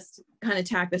wanted to just kind of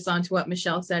tack this on to what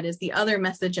Michelle said, is the other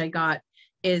message I got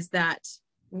is that,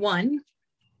 one,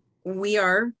 we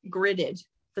are gridded.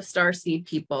 The starseed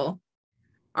people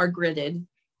are gridded,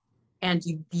 and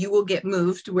you will get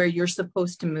moved where you're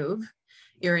supposed to move.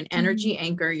 You're an energy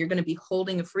anchor. You're going to be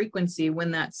holding a frequency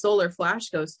when that solar flash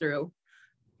goes through.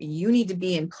 You need to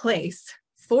be in place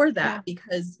for that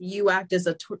because you act as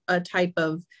a type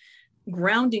of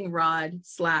grounding rod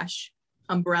 /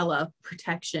 umbrella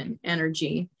protection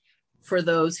energy for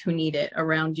those who need it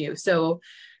around you. So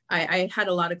I had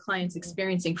a lot of clients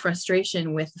experiencing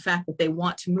frustration with the fact that they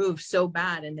want to move so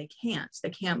bad and they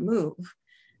can't move,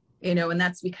 you know, and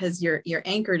that's because you're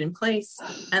anchored in place.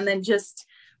 And then just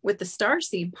with the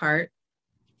starseed part,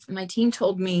 my team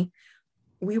told me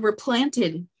we were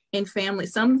planted in family.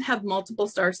 Some have multiple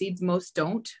star seeds, most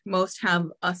don't. Most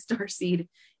have a star seed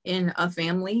in a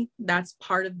family. That's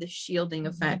part of the shielding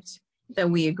effect that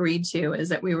we agreed to, is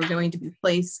that we were going to be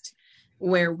placed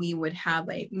where we would have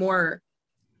a more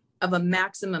of a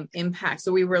maximum impact.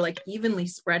 So we were like evenly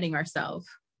spreading ourselves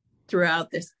throughout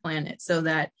this planet, so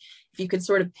that if you could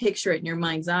sort of picture it in your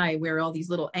mind's eye, where all these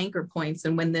little anchor points,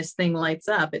 and when this thing lights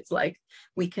up, it's like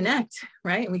we connect,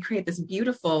 right? And we create this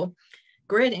beautiful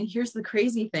grid. And here's the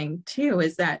crazy thing too,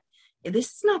 is that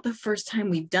this is not the first time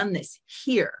we've done this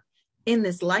here in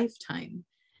this lifetime.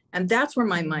 And that's where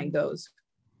my mind goes,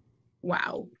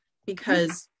 wow,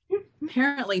 because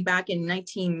apparently back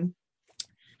in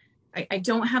I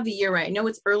don't have the year right. I know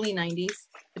it's early 90s,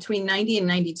 between 90 and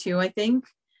 92, I think,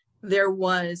 there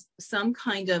was some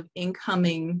kind of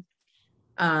incoming,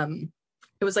 it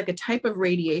was like a type of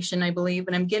radiation, I believe.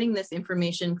 And I'm getting this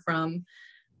information from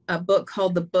a book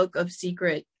called The Book of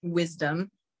Secret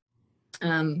Wisdom.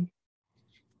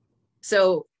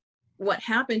 So what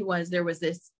happened was there was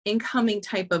this incoming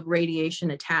type of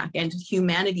radiation attack, and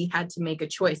humanity had to make a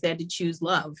choice. They had to choose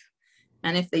love.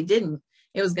 And if they didn't,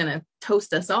 it was going to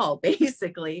toast us all,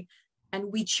 basically.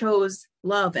 And we chose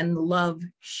love, and the love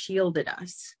shielded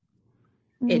us.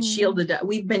 It shielded us.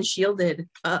 We've been shielded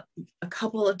a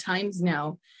couple of times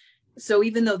now. So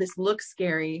even though this looks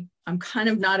scary, I'm kind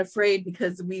of not afraid,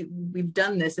 because we've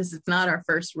done this. This is not our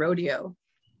first rodeo.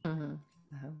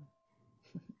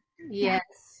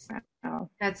 Yes. Wow.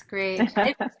 That's great.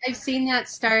 I've seen that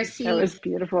star seed. That was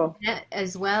beautiful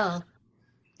as well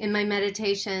in my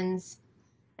meditations.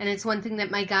 And it's one thing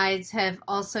that my guides have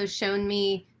also shown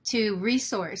me to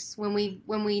resource when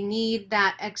we need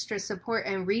that extra support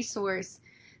and resource,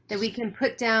 that we can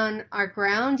put down our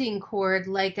grounding cord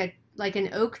like an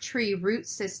oak tree root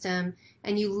system,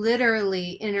 and you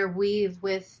literally interweave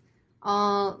with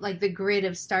all, like, the grid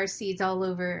of star seeds all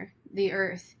over the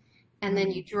earth. And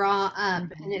then you draw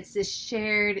up, and it's this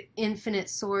shared infinite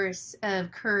source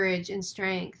of courage and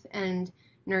strength and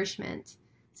nourishment.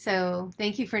 So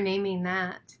thank you for naming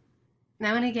that. And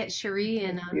I want to get Cherie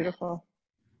in on beautiful.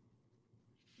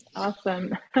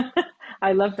 Awesome.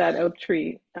 I love that oak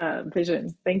tree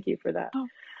vision. Thank you for that.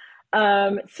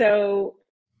 So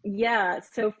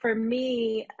for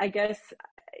me, I guess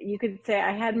you could say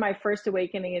I had my first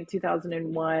awakening in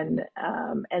 2001,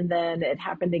 and then it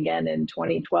happened again in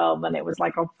 2012, and it was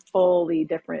like a fully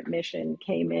different mission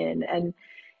came in, and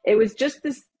it was just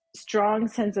this strong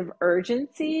sense of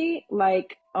urgency,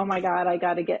 like, oh my God, I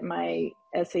got to get my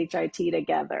SHIT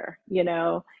together, you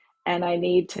know, and I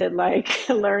need to like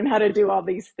learn how to do all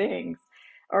these things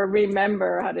or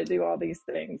remember how to do all these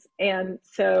things. And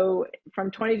so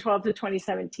from 2012 to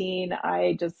 2017,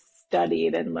 I just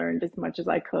studied and learned as much as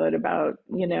I could about,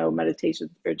 meditation,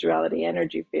 spirituality,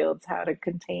 energy fields, how to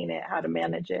contain it, how to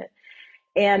manage it.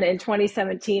 And in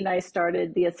 2017, I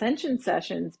started the Ascension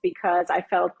sessions because I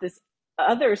felt this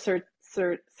other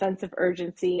sense of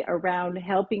urgency around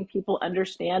helping people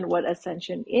understand what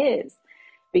ascension is.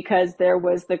 Because there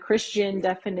was the Christian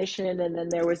definition, and then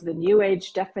there was the New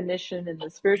Age definition and the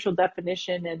spiritual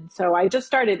definition. And so I just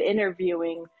started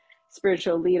interviewing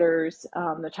spiritual leaders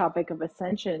on the topic of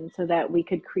ascension so that we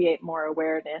could create more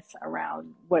awareness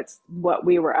around what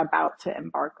we were about to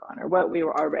embark on, or what we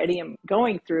were already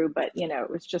going through, but it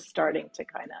was just starting to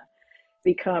kind of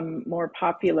become more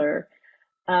popular.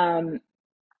 And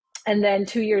then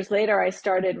 2 years later, I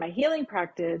started my healing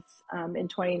practice in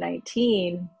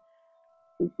 2019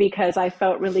 because I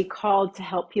felt really called to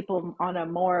help people on a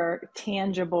more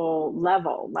tangible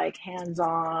level, like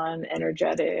hands-on,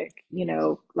 energetic,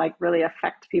 like really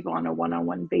affect people on a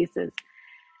one-on-one basis.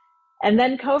 And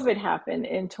then COVID happened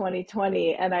in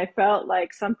 2020, and I felt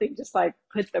like something just like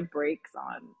put the brakes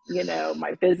on,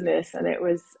 my business. And it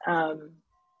was, I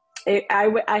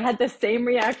had the same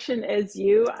reaction as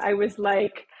you. I was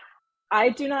like, I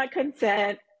do not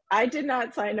consent. I did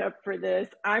not sign up for this.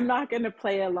 I'm not going to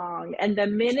play along. And the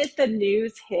minute the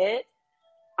news hit,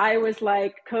 I was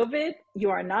like, COVID, you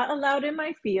are not allowed in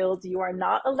my field. You are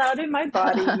not allowed in my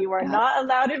body. You are not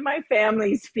allowed in my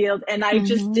family's field. And I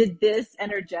just did this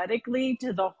energetically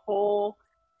to the whole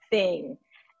thing.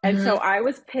 And so I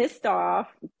was pissed off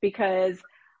because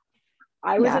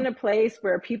I was in a place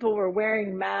where people were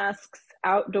wearing masks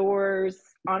outdoors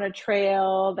on a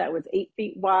trail that was 8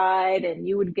 feet wide, and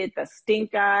you would get the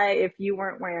stink eye if you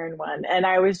weren't wearing one. And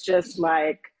I was just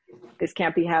like, this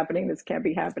can't be happening. This can't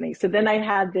be happening. So then I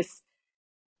had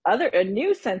a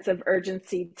new sense of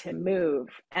urgency to move.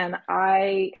 And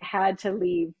I had to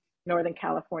leave Northern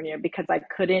California because I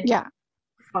couldn't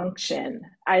function.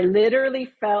 I literally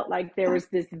felt like there was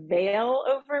this veil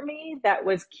over me that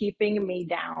was keeping me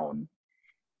down.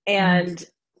 And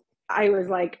I was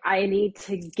like, I need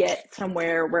to get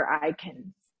somewhere where I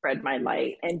can spread my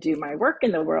light and do my work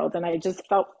in the world. And I just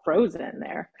felt frozen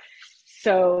there.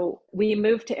 So we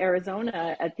moved to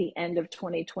Arizona at the end of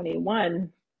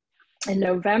 2021 in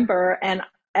November. And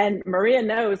Maria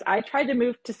knows I tried to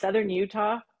move to Southern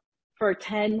Utah for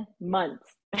 10 months.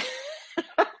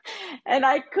 And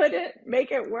I couldn't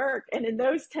make it work. And in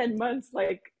those 10 months,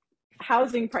 like,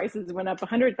 housing prices went up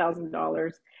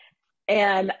 $100,000.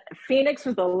 And Phoenix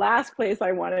was the last place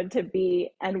I wanted to be.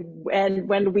 And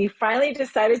when we finally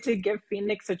decided to give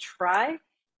Phoenix a try,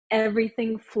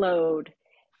 everything flowed.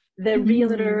 The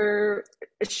realtor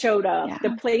showed up.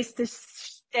 The place to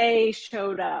stay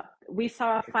showed up. We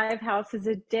saw 5 houses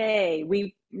a day.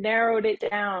 We narrowed it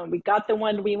down. We got the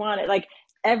one we wanted. Like,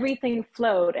 everything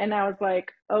flowed. And I was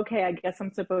like, okay, I guess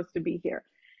I'm supposed to be here.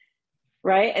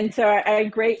 Right. And so I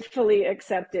gratefully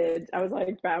accepted. I was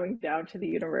like bowing down to the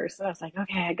universe. And I was like,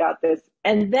 okay, I got this.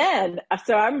 And then,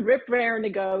 so I'm raring to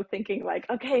go, thinking like,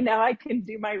 okay, now I can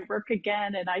do my work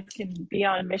again and I can be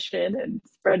on mission and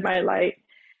spread my light.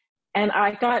 And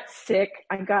I got sick.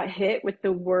 I got hit with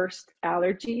the worst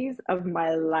allergies of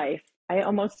my life. I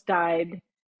almost died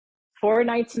 4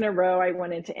 nights in a row. I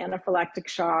went into anaphylactic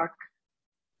shock.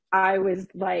 I was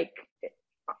like,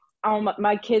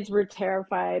 my kids were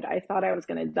terrified. I thought I was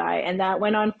going to die. And that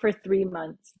went on for 3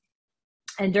 months.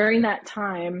 And during that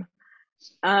time,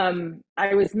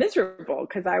 I was miserable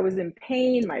because I was in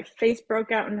pain. My face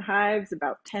broke out in hives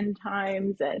about 10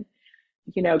 times and,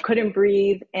 couldn't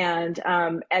breathe. And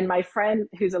my friend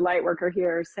who's a light worker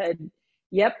here said,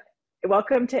 yep,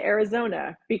 welcome to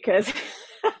Arizona, because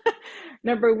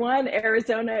number one,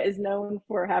 Arizona is known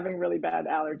for having really bad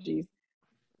allergies.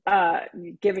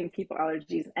 Giving people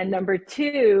allergies. And number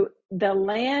two, the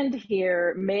land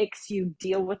here makes you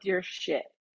deal with your shit.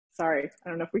 Sorry, I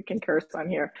don't know if we can curse on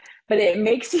here, but it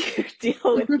makes you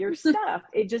deal with your stuff.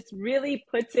 It just really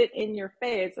puts it in your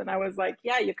face. And I was like,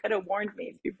 yeah, you could have warned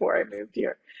me before I moved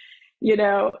here,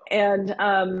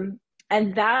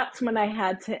 and that's when I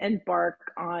had to embark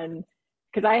on,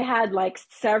 because I had like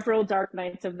several dark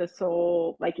nights of the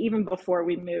soul, like even before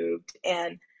we moved.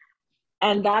 And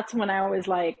that's when I was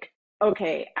like,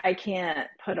 okay, I can't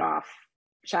put off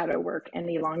shadow work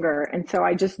any longer. And so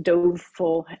I just dove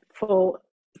full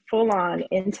on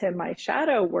into my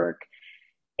shadow work.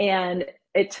 And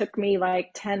it took me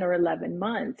like 10 or 11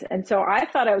 months. And so I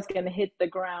thought I was going to hit the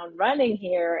ground running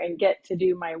here and get to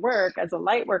do my work as a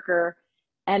light worker.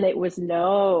 And it was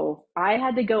no, I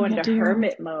had to go into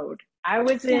hermit mode.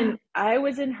 Yeah. I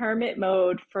was in hermit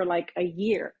mode for like a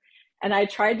year, and I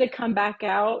tried to come back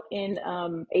out in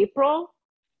April,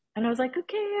 and I was like,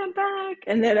 okay, I'm back,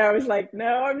 and then I was like,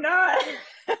 no, I'm not,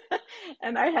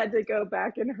 and I had to go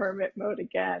back in hermit mode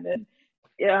again.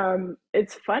 And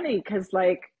it's funny because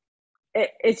like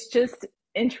it's just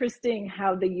interesting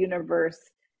how the universe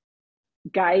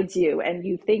guides you, and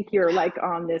you think you're like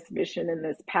on this mission and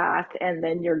this path, and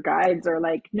then your guides are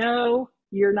like, no,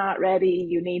 you're not ready,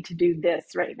 you need to do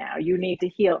this right now, you need to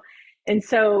heal. And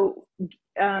so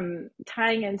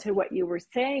tying into what you were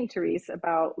saying, Therese,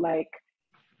 about like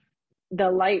the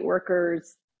light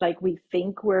workers, like we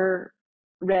think we're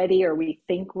ready or we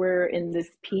think we're in this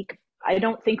peak. I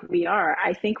don't think we are.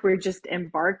 I think we're just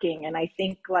embarking. And I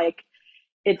think like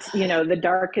it's, you know, the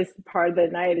darkest part of the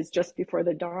night is just before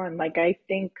the dawn. Like I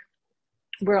think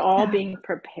we're all Yeah. being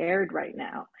prepared right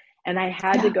now. And I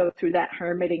had to Yeah. go through that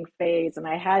hermiting phase, and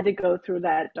I had to go through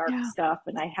that dark Yeah. stuff,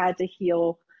 and I had to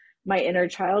heal my inner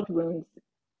child wounds,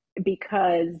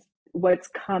 because what's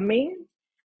coming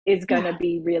is going to Yeah.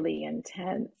 be really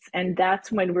intense. And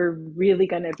that's when we're really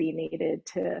going to be needed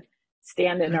to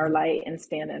stand in our light and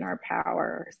stand in our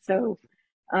power. So,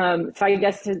 so I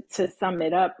guess to sum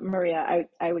it up, Maria,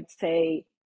 I would say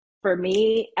for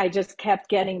me, I just kept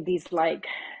getting these like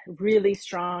really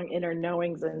strong inner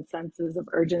knowings and senses of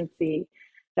urgency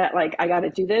that like, I got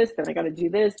to do this, then I got to do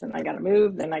this, then I got to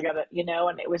move, then I got to, you know,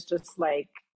 and it was just like,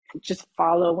 just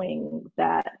following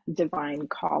that divine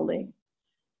calling,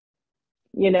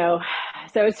 you know.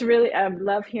 So it's really, I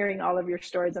love hearing all of your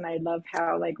stories, and I love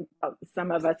how like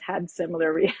some of us had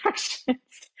similar reactions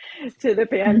to the Mhm.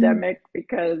 pandemic,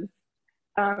 because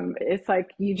it's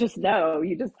like you just know,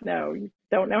 you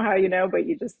don't know how you know, but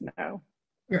you just know.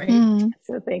 Right. Mm.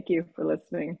 So thank you for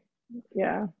listening.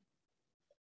 Yeah.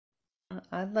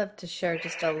 I'd love to share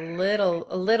just a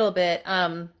little bit.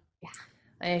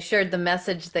 I shared the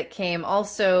message that came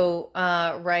also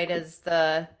right as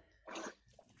the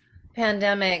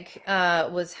pandemic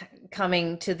was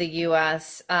coming to the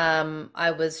US.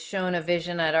 I was shown a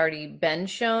vision I'd already been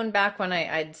shown back when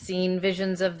I'd seen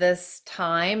visions of this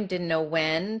time, didn't know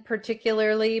when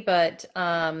particularly, but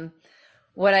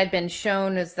what I'd been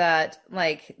shown is that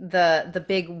like the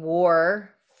big war,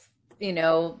 you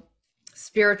know,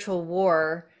 spiritual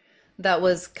war that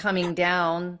was coming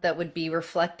down that would be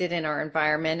reflected in our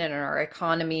environment and in our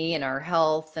economy and our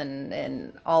health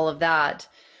and all of that,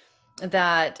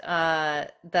 that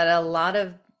a lot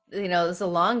of, you know, it was a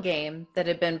long game that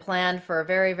had been planned for a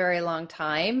very, very long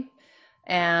time.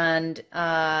 And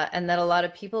that a lot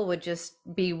of people would just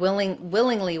be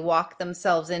willingly walk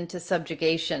themselves into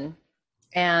subjugation.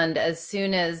 And as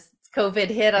soon as COVID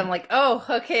hit, I'm like, oh,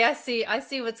 okay, I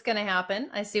see what's going to happen.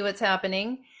 I see what's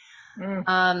happening.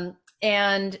 Mm.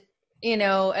 And, you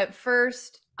know, at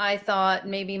first I thought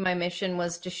maybe my mission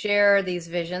was to share these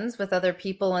visions with other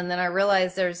people. And then I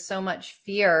realized there's so much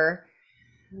fear.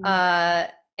 Uh,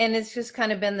 and it's just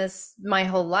kind of been this my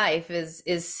whole life is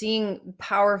seeing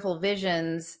powerful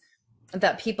visions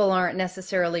that people aren't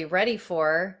necessarily ready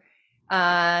for,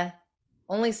 uh,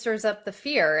 only stirs up the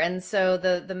fear. And so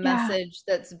the Yeah. message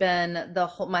that's been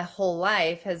my whole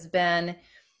life has been,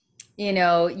 you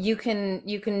know, you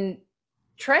can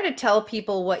try to tell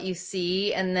people what you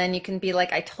see, and then you can be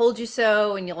like, I told you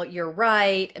so, and you're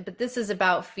right, but this is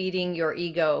about feeding your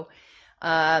ego.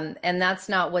 And that's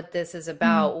not what this is Mm.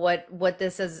 about. What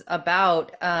this is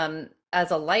about,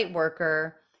 as a light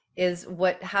worker, is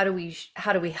how do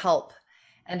we help?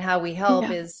 And how we help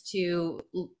Yeah. is to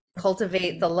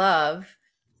cultivate the love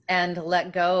and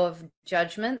let go of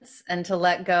judgments and to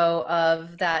let go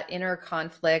of that inner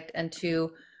conflict and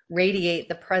to radiate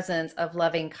the presence of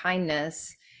loving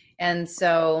kindness. And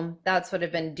so that's what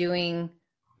I've been doing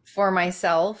for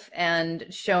myself, and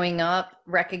showing up,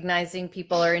 recognizing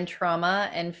people are in trauma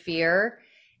and fear.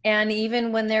 And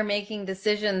even when they're making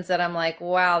decisions that I'm like,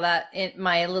 wow,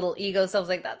 my little ego self's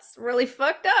like, that's really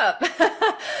fucked up.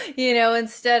 You know,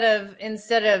 instead of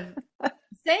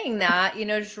saying that, you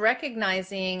know, just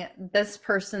recognizing this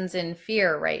person's in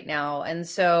fear right now. And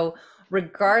so,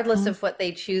 regardless Mm. of what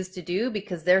they choose to do,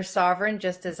 because they're sovereign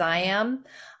just as I am,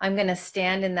 I'm going to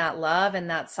stand in that love and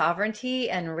that sovereignty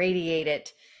and radiate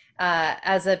it,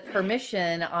 as a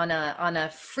permission on a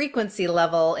frequency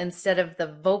level instead of the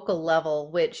vocal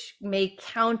level, which may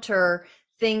counter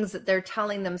things that they're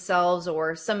telling themselves,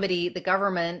 or somebody, the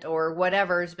government or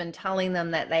whatever, has been telling them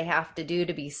that they have to do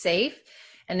to be safe,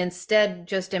 and instead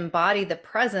just embody the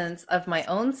presence of my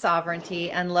own sovereignty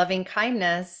and loving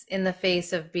kindness in the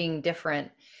face of being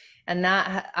different. And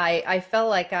that I felt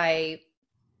like I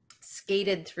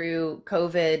skated through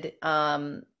COVID,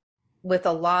 with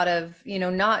a lot of,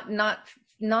 not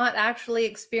actually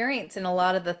experiencing a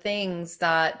lot of the things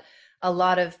that a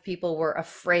lot of people were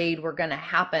afraid were going to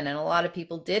happen, and a lot of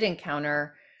people did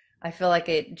encounter. I feel like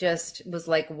it just was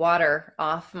like water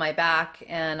off my back,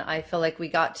 and I feel like we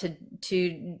got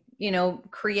to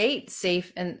create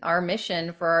safe, and our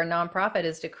mission for our nonprofit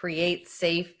is to create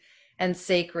safe and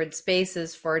sacred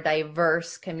spaces for a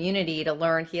diverse community to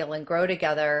learn, heal, and grow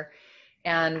together.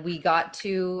 And we got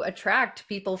to attract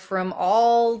people from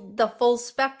all the full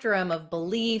spectrum of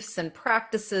beliefs and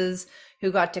practices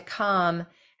who got to come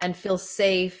and feel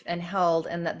safe and held,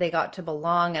 and that they got to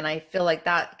belong. And I feel like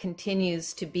that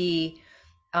continues to be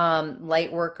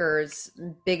Lightworkers'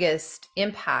 biggest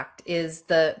impact, is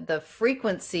the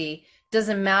frequency.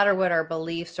 Doesn't matter what our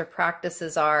beliefs or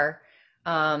practices are.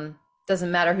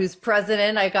 Doesn't matter who's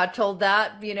president. I got told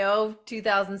that,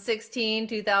 2016,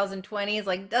 2020, it's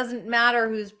like, doesn't matter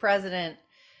who's president.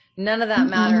 None of that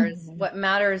matters. What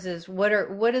matters is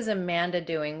what is Amanda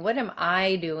doing? What am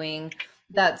I doing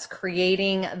that's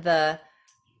creating the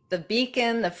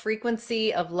beacon, the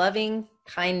frequency of loving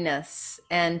kindness,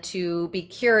 and to be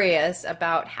curious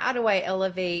about how do I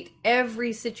elevate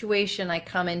every situation I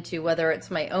come into, whether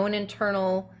it's my own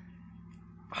internal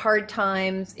hard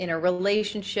times in a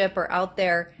relationship or out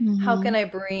there. How can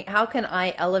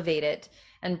I elevate it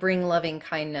and bring loving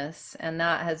kindness? And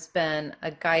that has been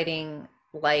a guiding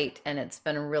light, and it's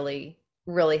been really,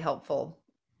 really helpful.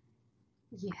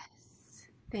 Yes.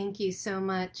 Thank you so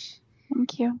much.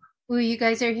 Thank you. Well, you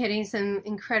guys are hitting some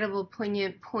incredible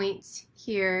poignant points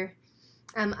here.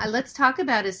 Let's talk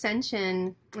about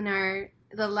ascension in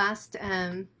the last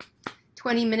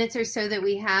 20 minutes or so that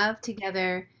we have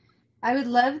together. I would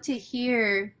love to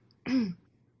hear,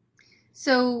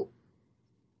 so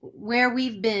where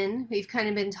we've kind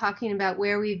of been talking about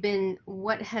where we've been,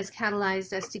 what has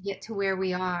catalyzed us to get to where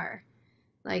we are,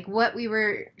 like what we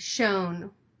were shown,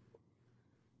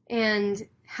 and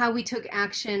how we took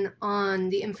action on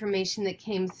the information that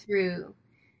came through.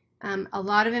 A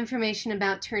lot of information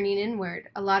about turning inward,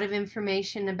 a lot of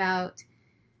information about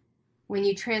when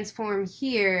you transform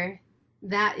here,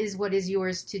 that is what is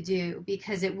yours to do,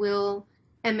 because it will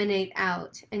emanate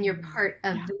out, and you're part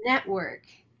of the network.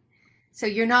 So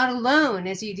you're not alone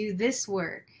as you do this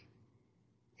work,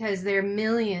 because there are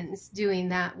millions doing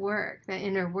that work, that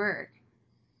inner work.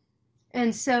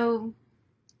 And so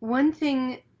one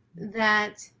thing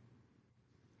that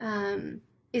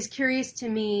is curious to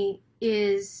me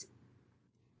is,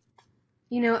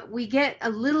 we get a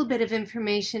little bit of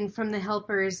information from the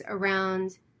helpers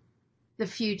around the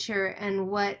future and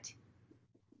what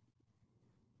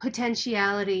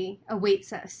potentiality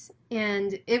awaits us.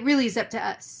 And it really is up to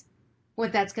us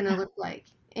what that's going to look like.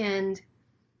 And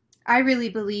I really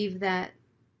believe that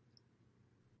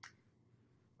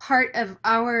part of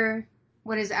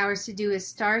what is ours to do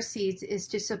as starseeds is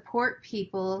to support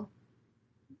people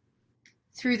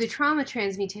through the trauma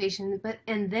transmutation,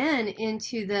 and then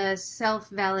into the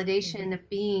self-validation of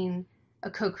being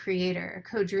a co-creator, a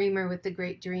co-dreamer with the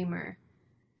great dreamer,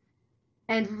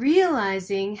 and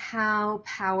realizing how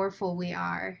powerful we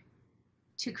are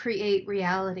to create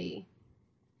reality.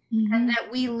 And that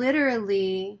we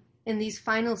literally, in these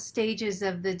final stages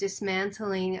of the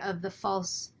dismantling of the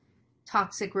false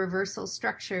toxic reversal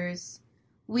structures,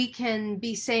 we can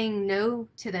be saying no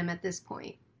to them at this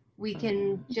point. We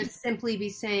can just simply be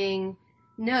saying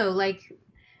no, like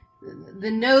the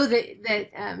no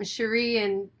that Cherie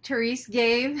and Therese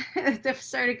gave at the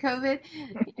start of COVID.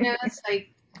 It's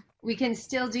like we can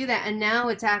still do that, and now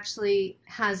it's actually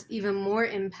has even more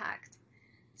impact.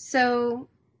 So,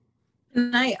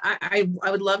 and I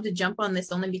would love to jump on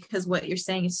this, only because what you're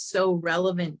saying is so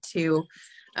relevant to.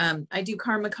 I do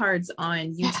karma cards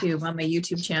on YouTube, on my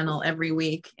YouTube channel every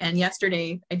week. And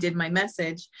yesterday I did my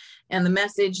message, and the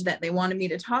message that they wanted me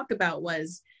to talk about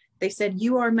was, they said,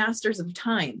 you are masters of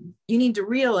time. You need to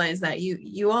realize that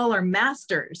you all are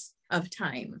masters of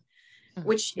time,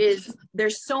 which is,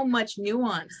 there's so much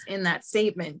nuance in that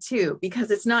statement too,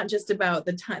 because it's not just about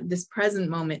the time, this present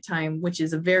moment time, which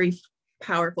is a very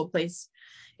powerful place.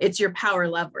 It's your power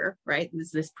lever, right?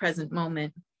 This present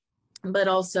moment, but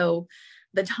also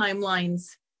the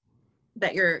timelines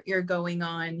that you're going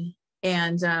on.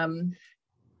 And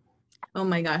oh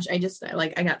my gosh, I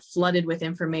got flooded with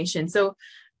information. So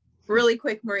really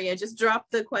quick, Maria, just drop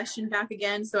the question back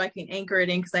again so I can anchor it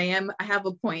in, because I have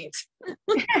a point.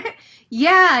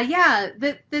 yeah.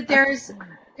 That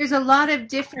there's a lot of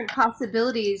different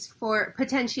possibilities for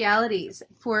potentialities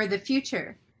for the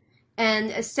future.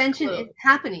 And ascension is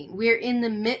happening. We're in the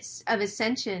midst of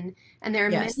ascension, and there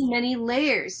are many, many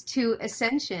layers to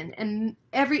ascension, and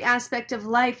every aspect of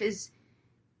life is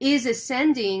is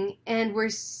ascending, and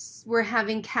we're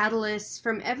having catalysts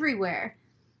from everywhere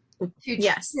to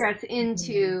Yes. trigger us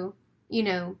into, you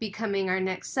know, becoming our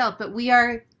next self. But we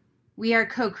are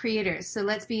co-creators. So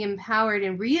let's be empowered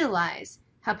and realize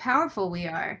how powerful we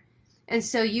are. And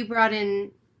so you brought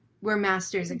in, we're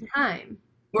masters of time.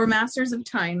 We're masters of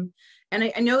time. And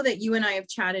I know that you and I have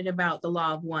chatted about the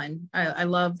Law of One. I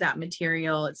love that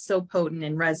material. It's so potent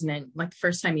and resonant. Like the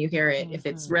first time you hear it, if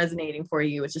it's resonating for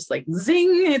you, it's just like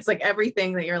zing. It's like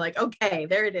everything that you're like, okay,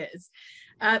 there it is.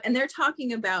 And they're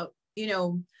talking about, you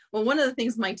know, well, one of the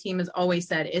things my team has always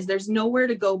said is there's nowhere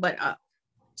to go but up.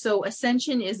 So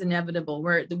ascension is inevitable.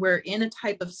 We're in a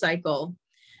type of cycle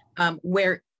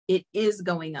where it is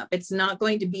going up. It's not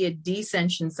going to be a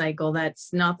descension cycle.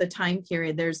 That's not the time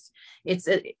period.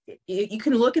 You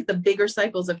can look at the bigger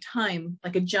cycles of time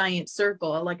like a giant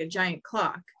circle, like a giant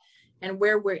clock. And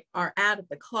where we are at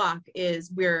the clock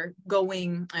is we're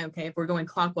going, okay, if we're going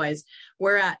clockwise,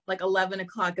 we're at like 11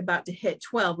 o'clock about to hit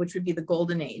 12, which would be the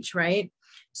golden age, right?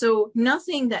 So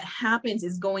nothing that happens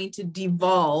is going to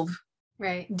devolve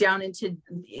down into,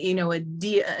 you know, a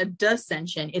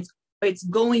descension. It's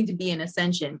going to be an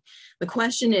ascension. The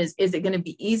question is it going to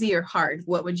be easy or hard?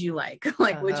 What would you like?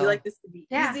 Like, would you like this to be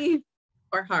easy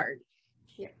or hard?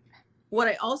 Yeah. What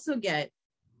I also get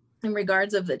in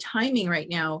regards of the timing right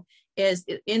now is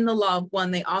in the Law of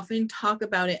One, they often talk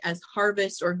about it as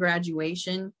harvest or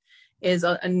graduation is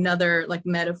another like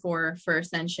metaphor for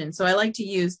ascension. So I like to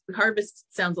use harvest.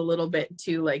 Sounds a little bit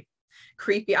too like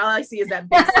creepy. All I see is that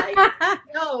big side.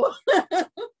 No.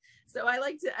 So I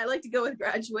like to go with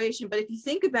graduation. But if you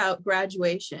think about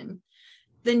graduation,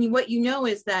 then what you know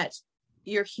is that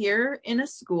you're here in a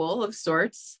school of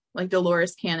sorts, like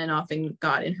Dolores Cannon often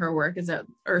got in her work, is that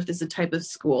Earth is a type of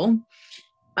school.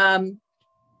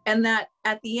 And that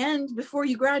at the end, before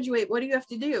you graduate, what do you have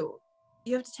to do?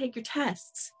 You have to take your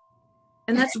tests.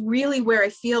 And that's really where I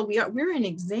feel we're in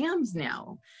exams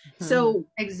now. So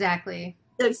exactly.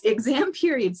 The exam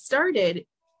period started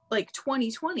like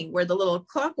 2020, where the little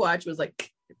clock watch was like,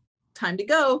 time to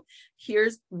go.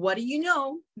 Here's what do you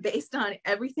know based on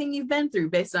everything you've been through,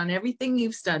 based on everything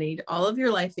you've studied, all of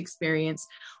your life experience.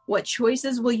 What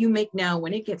choices will you make now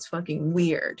when it gets fucking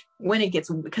weird?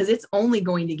 Because it's only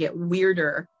going to get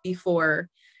weirder before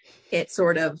it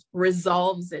sort of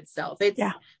resolves itself.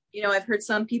 You know, I've heard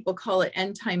some people call it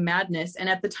end time madness. And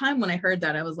at the time when I heard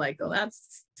that, I was like, oh, that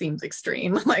seems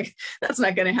extreme. Like, that's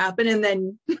not going to happen. And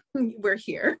then we're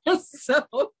here. So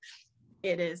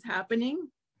it is happening.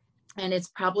 And it's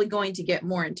probably going to get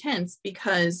more intense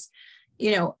because,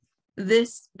 you know,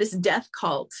 this death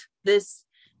cult,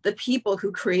 the people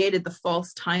who created the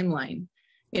false timeline,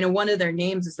 you know, one of their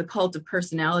names is the cult of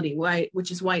personality,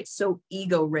 which is why it's so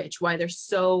ego rich, why they're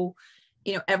so,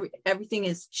 you know, everything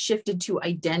is shifted to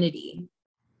identity,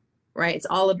 right? It's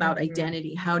all about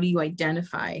identity. How do you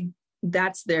identify?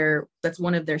 That's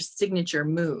one of their signature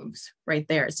moves right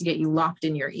there, is to get you locked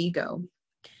in your ego.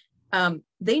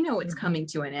 They know it's coming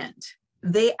to an end.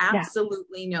 They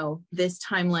absolutely know this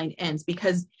timeline ends,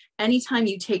 because anytime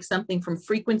you take something from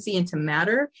frequency into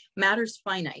matter's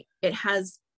finite. It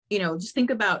has, you know, just think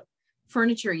about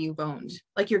furniture you've owned,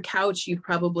 like your couch. You've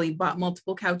probably bought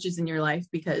multiple couches in your life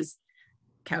because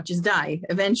couches die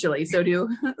eventually. So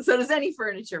does any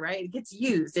furniture, right? It gets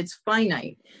used. It's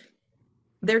finite.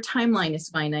 Their timeline is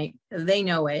finite. They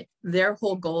know it. Their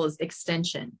whole goal is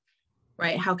extension,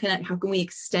 right? How can we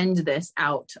extend this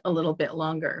out a little bit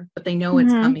longer? But they know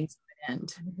it's coming to an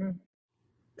end.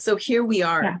 So here we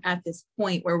are at this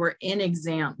point where we're in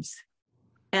exams,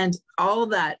 and all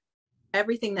that,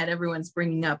 everything that everyone's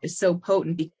bringing up is so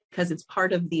potent because it's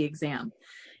part of the exam.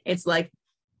 It's like,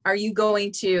 are you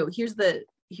going to, here's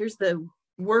the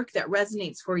work that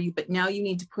resonates for you, but now you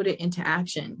need to put it into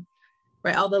action,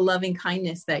 right? All the loving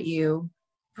kindness that you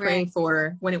pray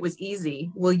for when it was easy,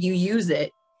 will you use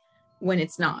it when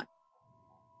it's not?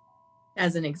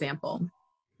 As an example,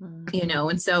 you know?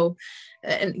 And so,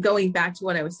 and going back to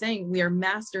what I was saying, we are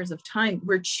masters of time.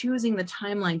 We're choosing the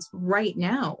timelines right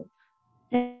now.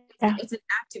 It's an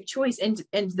active choice. And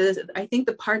I think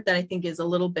the part that I think is a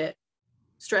little bit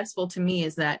stressful to me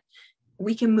is that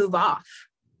we can move off.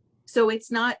 So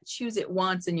it's not choose it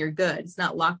once and you're good. It's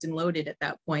not locked and loaded at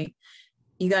that point.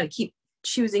 You got to keep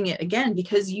choosing it again,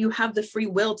 because you have the free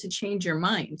will to change your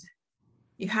mind.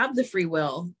 You have the free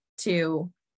will to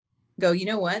go, you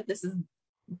know what, this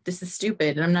is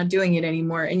stupid and I'm not doing it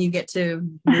anymore. And you get to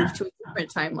move to a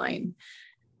different timeline.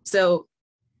 So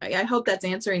I hope that's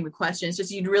answering the question. It's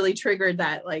just, you'd really triggered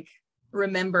that, like,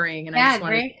 remembering. And I just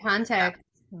great context.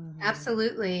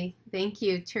 Absolutely. Thank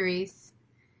you, Therese.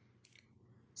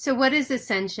 So what is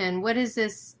ascension? What is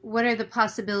this? What are the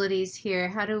possibilities here?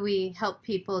 How do we help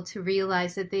people to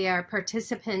realize that they are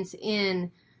participants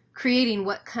in creating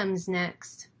what comes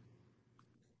next?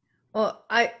 Well,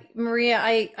 Maria,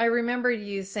 I remembered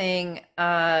you saying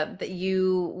that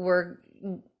you were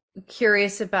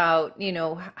curious about,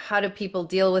 how do people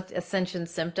deal with ascension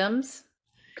symptoms,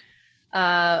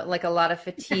 like a lot of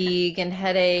fatigue and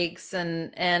headaches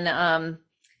and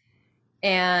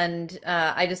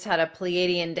I just had a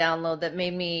Pleiadian download that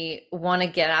made me want to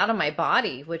get out of my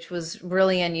body, which was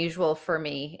really unusual for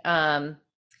me.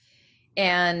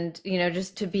 And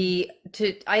just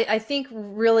I think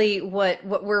really what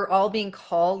we're all being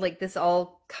called, like this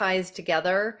all ties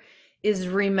together, is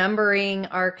remembering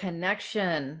our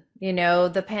connection.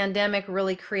 The pandemic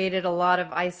really created a lot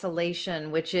of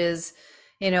isolation, which is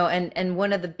and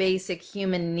one of the basic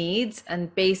human needs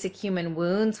and basic human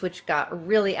wounds which got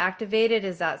really activated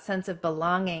is that sense of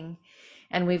belonging.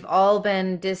 And we've all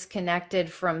been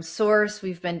disconnected from source.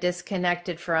 We've been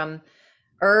disconnected from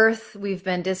earth. We've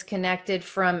been disconnected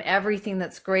from everything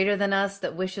that's greater than us,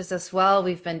 that wishes us well.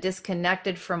 We've been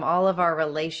disconnected from all of our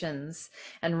relations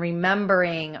and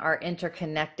remembering our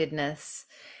interconnectedness.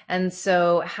 And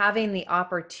so having the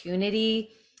opportunity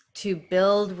to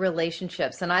build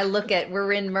relationships. And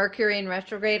we're in Mercury in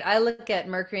retrograde. I look at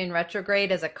Mercury in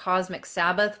retrograde as a cosmic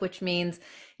Sabbath, which means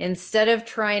instead of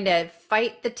trying to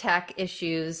fight the tech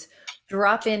issues,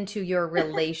 drop into your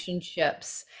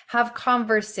relationships, have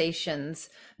conversations,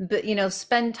 but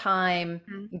spend time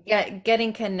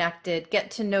getting connected,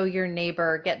 get to know your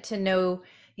neighbor, get to know,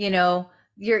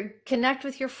 connect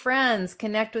with your friends,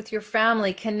 connect with your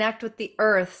family, connect with the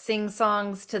earth, sing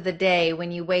songs to the day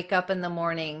when you wake up in the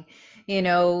morning,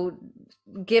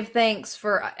 give thanks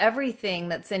for everything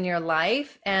that's in your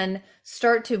life and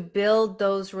start to build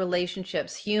those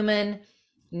relationships, human,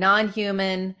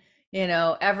 non-human,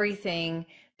 everything.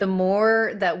 The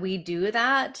more that we do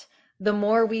that, the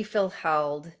more we feel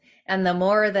held, and the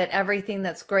more that everything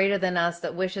that's greater than us,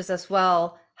 that wishes us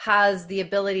well, has the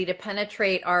ability to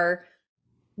penetrate our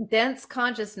dense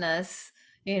consciousness,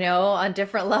 on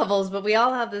different levels, but we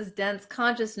all have this dense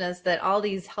consciousness that all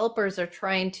these helpers are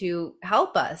trying to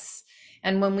help us.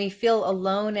 And when we feel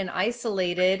alone and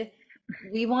isolated,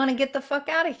 we want to get the fuck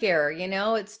out of here.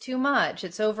 It's too much.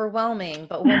 It's overwhelming.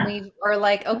 But when we are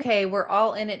like, okay, we're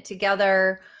all in it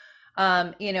together,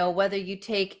 whether you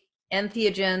take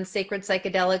entheogens, sacred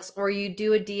psychedelics, or you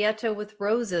do a dieta with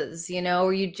roses,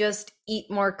 or you just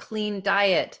eat more clean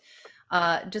diet,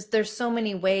 there's so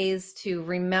many ways to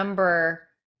remember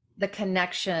the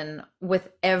connection with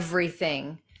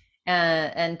everything,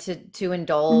 and to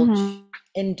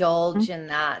indulge in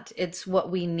that. It's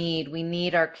what we need. We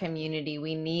need our community.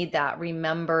 We need that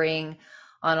remembering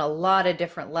on a lot of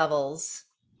different levels.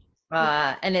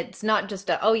 And it's not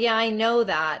just oh yeah, I know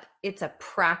that. It's a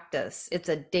practice. It's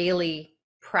a daily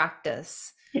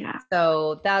practice. Yeah.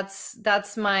 So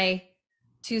that's my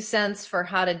 2 cents for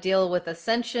how to deal with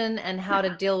ascension and how to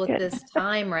deal with this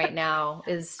time right now,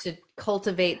 is to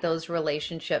cultivate those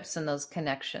relationships and those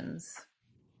connections.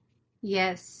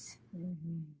 Yes.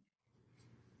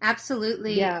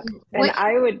 Absolutely. Yeah.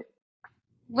 And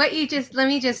let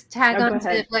me just tag on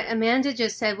to what Amanda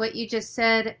just said. What you just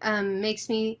said makes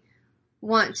me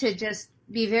want to just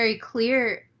be very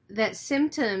clear that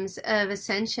symptoms of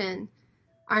ascension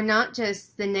are not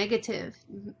just the negative.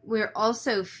 We're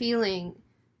also feeling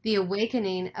the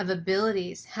awakening of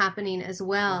abilities happening as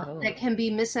well that can be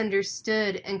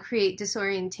misunderstood and create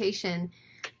disorientation,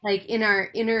 like in our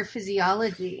inner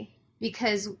physiology,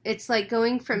 because it's like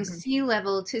going from sea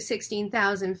level to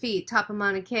 16,000 feet, top of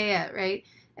Mauna Kea, right?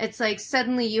 It's like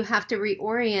suddenly you have to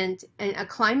reorient and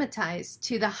acclimatize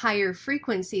to the higher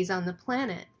frequencies on the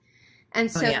planet. And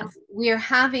so we are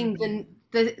having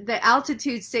the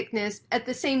altitude sickness at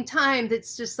the same time.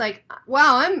 That's just like,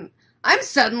 wow, I'm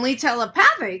suddenly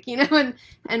telepathic,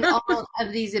 and all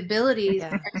of these abilities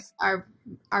are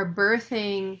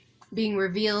birthing, being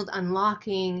revealed,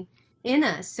 unlocking in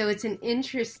us. So it's an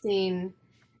interesting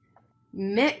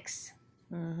mix.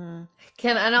 I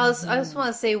just want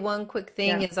to say one quick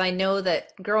thing is I know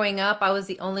that growing up, I was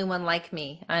the only one like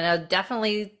me. I know,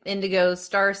 definitely indigo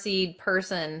starseed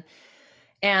person.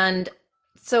 And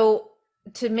so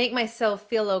to make myself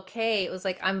feel okay, it was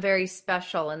like, I'm very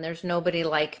special and there's nobody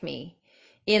like me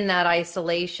in that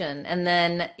isolation. And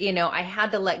then, I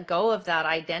had to let go of that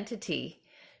identity,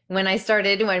 when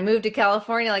I moved to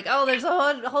California, like, oh, there's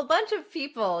a whole bunch of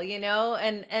people, you know,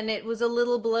 and it was a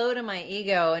little blow to my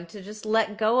ego, and to just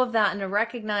let go of that and to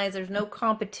recognize there's no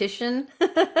competition.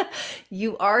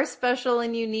 You are special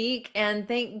and unique, and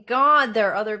thank God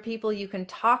there are other people you can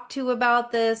talk to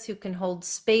about this, who can hold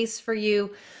space for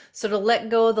you. So to let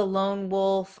go of the lone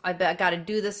wolf, I got to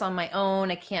do this on my own.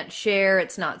 I can't share.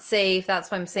 It's not safe.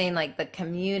 That's why I'm saying, like, the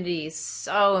community is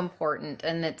so important,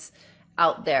 and it's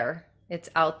out there. It's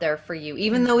out there for you.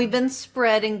 Even though we've been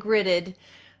spread and gridded,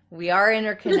 we are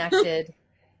interconnected.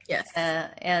 Yes.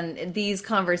 And these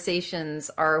conversations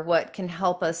are what can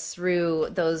help us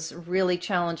through those really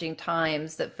challenging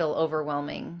times that feel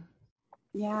overwhelming.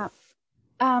 Yeah.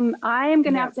 I am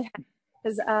going to have to,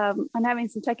 because I'm having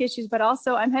some tech issues, but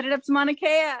also I'm headed up to Mauna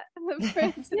Kea.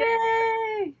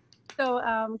 Yay! So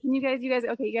can you guys,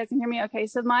 okay, you guys can hear me? Okay.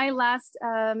 So my last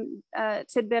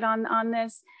tidbit on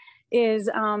this is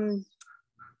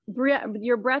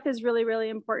your breath is really, really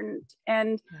important.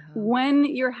 And when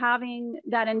you're having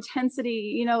that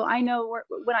intensity, you know, I know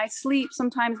when I sleep,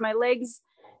 sometimes my legs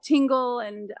tingle,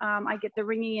 and I get the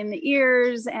ringing in the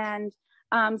ears, and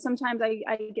sometimes I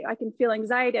can feel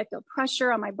anxiety. I feel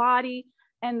pressure on my body,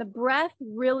 and the breath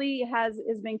really has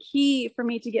been key for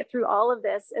me to get through all of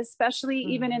this, especially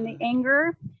even in the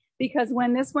anger, because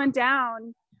when this went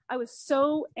down, I was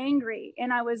so angry,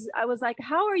 and I was like,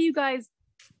 how are you guys?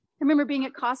 I remember being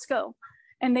at Costco,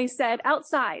 and they said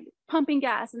outside pumping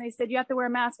gas, and they said you have to wear a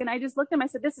mask, and I just looked at them. I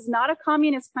said, this is not a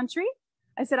communist country.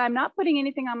 I said, I'm not putting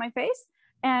anything on my face.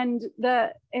 And the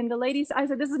lady, I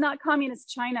said, this is not communist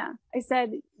China. I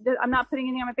said, I'm not putting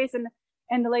anything on my face.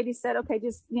 And the lady said, okay,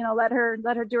 just, you know, let her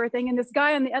do her thing. And this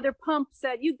guy on the other pump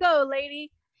said, you go, lady,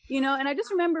 you know. And I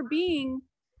just remember being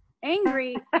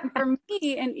angry. And for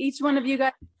me, and each one of you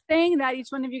guys saying that,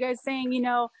 you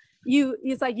know,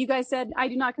 it's like you guys said, I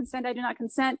do not consent.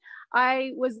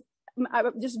 I was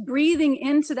just breathing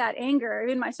into that anger.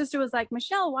 And my sister was like,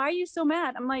 Michelle, why are you so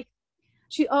mad? I'm like,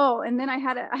 and then I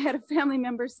had a family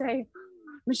member say,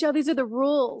 Michelle, these are the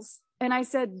rules. And I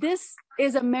said, this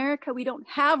is America. We don't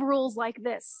have rules like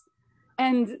this.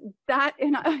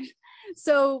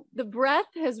 So the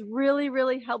breath has really,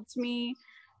 really helped me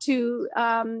to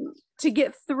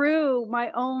get through my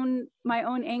own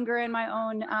anger and my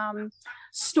own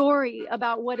story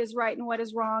about what is right and what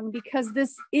is wrong, because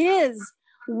this is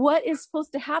what is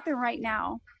supposed to happen right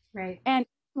now. Right. And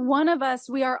one of us,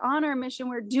 we are on our mission.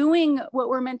 We're doing what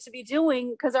we're meant to be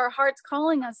doing because our heart's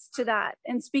calling us to that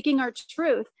and speaking our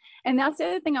truth. And that's the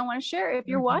other thing I want to share. If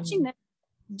you're watching this,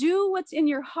 do what's in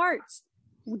your heart.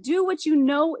 Do what you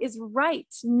know is right,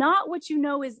 not what you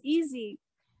know is easy,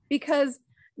 because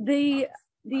I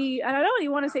don't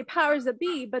even want to say powers that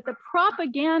be, but the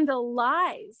propaganda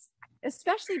lies,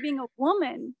 especially being a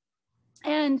woman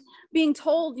and being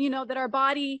told, you know, that our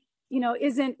body, you know,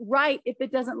 isn't right if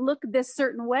it doesn't look this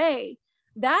certain way.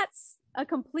 That's a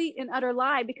complete and utter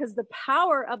lie, because the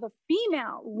power of a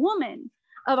female woman,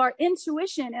 of our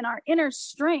intuition and our inner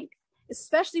strength,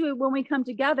 especially when we come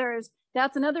together,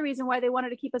 that's another reason why they wanted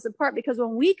to keep us apart, because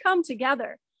when we come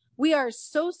together, we are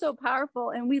so powerful,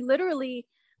 and we literally,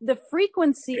 the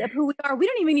frequency of who we are, we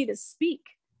don't even need to speak.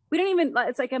 We don't even,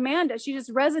 it's like Amanda, she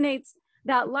just resonates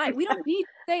that light. We don't need to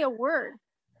say a word.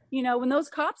 You know, when those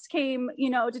cops came, you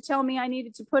know, to tell me I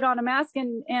needed to put on a mask,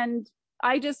 and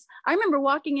I remember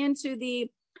walking into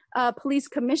the police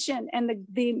commission, and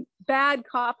the bad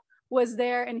cop was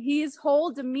there, and his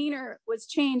whole demeanor was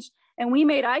changed, and we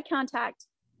made eye contact,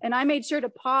 and I made sure to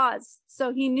pause.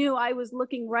 So he knew I was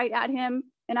looking right at him,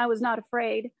 and I was not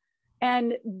afraid.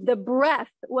 And the breath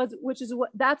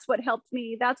that's what helped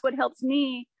me. That's what helps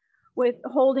me with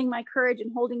holding my courage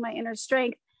and holding my inner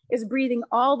strength, is breathing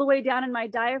all the way down in my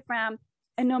diaphragm.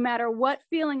 And no matter what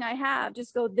feeling I have,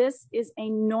 just go, this is a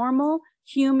normal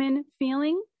human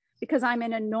feeling, because I'm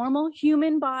in a normal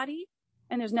human body,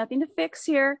 and there's nothing to fix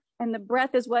here. And the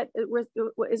breath is what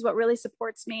really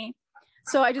supports me.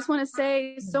 So I just want to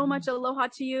say so much aloha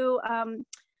to you.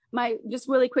 Just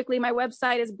really quickly, my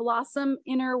website is Blossom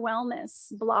Inner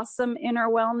Wellness.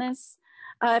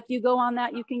 If you go on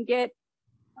that, you can get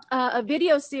a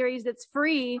video series that's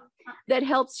free, that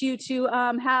helps you to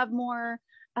have more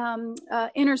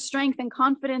inner strength and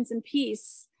confidence and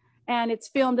peace. And it's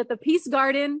filmed at the Peace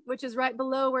Garden, which is right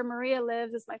below where Maria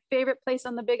lives. It's my favorite place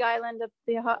on the Big Island, of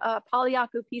the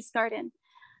Poliaku Peace Garden.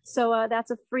 So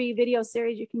that's a free video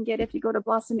series you can get if you go to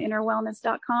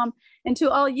blossominnerwellness.com. And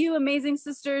to all you amazing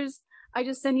sisters, I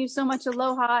just send you so much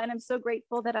aloha, and I'm so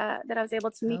grateful that I was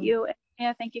able to meet you.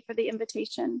 Yeah, thank you for the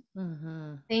invitation.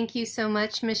 Thank you so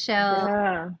much, Michelle.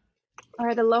 Yeah. All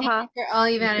right, aloha. Thank you for all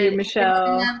you've Thank added. you,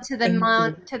 Michelle. Love to the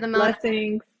mount.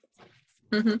 Blessings.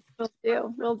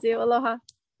 Will do. Aloha.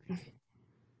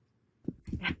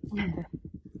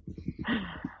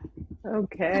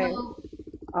 Okay, So,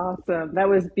 awesome. That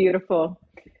was beautiful.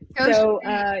 so So,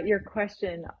 Sheree, your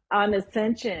question on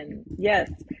ascension,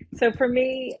 yes. So for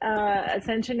me,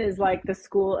 ascension is like the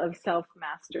school of self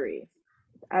mastery.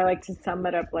 I like to sum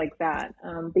it up like that,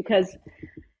 because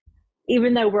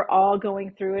even though we're all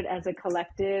going through it as a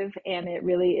collective, and it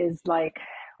really is like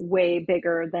way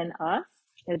bigger than us,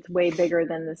 it's way bigger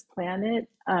than this planet.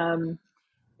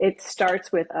 It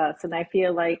starts with us, and I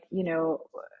feel like,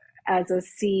 as a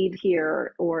seed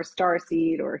here, or star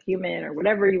seed, or human, or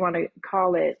whatever you want to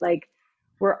call it, like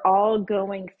we're all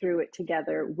going through it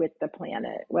together with the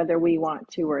planet, whether we want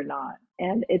to or not.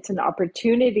 And it's an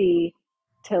opportunity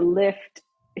to lift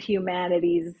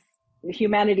humanity's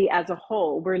humanity as a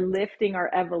whole. We're lifting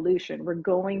our evolution. We're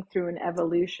going through an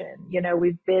evolution.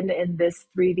 We've been in this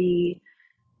 3D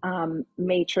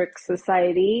matrix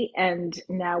society, and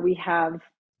now we have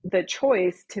the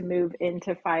choice to move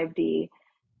into 5D.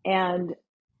 And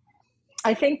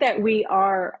I think that we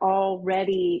are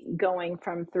already going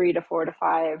from 3 to 4 to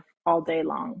 5 all day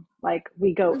long. Like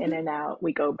we go in and out,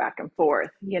 we go back and forth,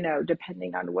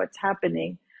 depending on what's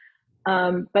happening.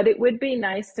 But it would be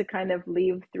nice to kind of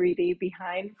leave 3D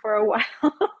behind for a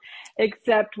while,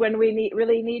 except when we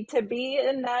really need to be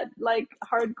in that like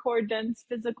hardcore dense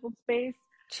physical space.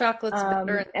 Chocolate's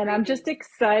better And in I'm 3D. just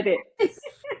excited.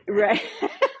 Right.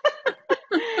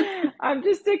 I'm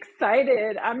just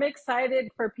excited. I'm excited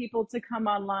for people to come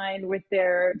online with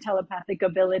their telepathic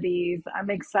abilities.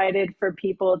 I'm excited for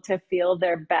people to feel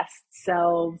their best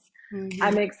selves.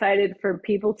 I'm excited for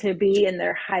people to be in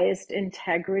their highest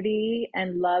integrity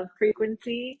and love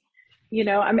frequency.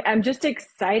 I'm just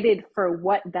excited for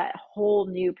what that whole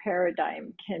new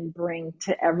paradigm can bring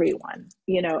to everyone,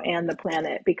 and the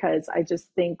planet, because I just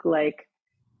think like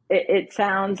it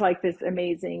sounds like this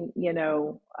amazing,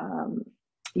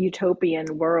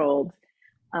 utopian world.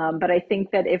 But I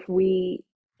think that if we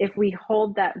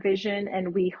hold that vision,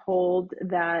 and we hold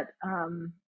that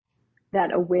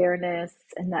that awareness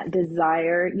and that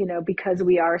desire, because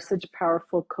we are such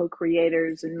powerful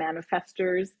co-creators and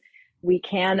manifestors, we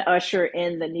can usher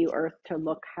in the new earth to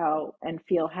look how and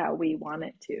feel how we want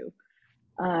it to.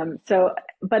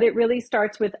 But it really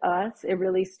starts with us. It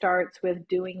really starts with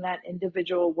doing that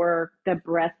individual work, the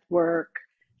breath work,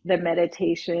 the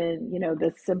meditation,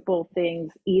 the simple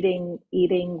things, eating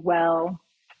well,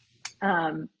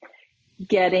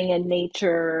 getting in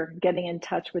nature, getting in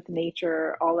touch with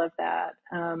nature, all of that.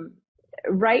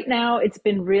 Right now, it's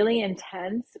been really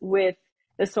intense with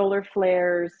the solar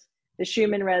flares, the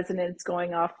Schumann resonance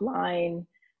going offline,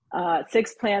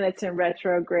 6 planets in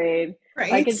retrograde.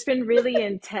 Right. Like it's been really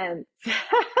intense.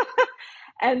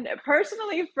 And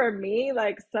personally for me,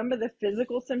 like some of the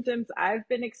physical symptoms I've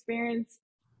been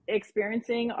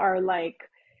experiencing are like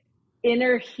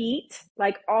inner heat.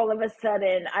 Like all of a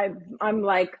sudden I'm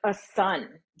like a sun,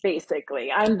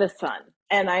 basically. I'm the sun,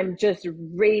 and I'm just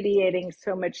radiating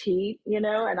so much heat, and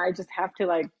I just have to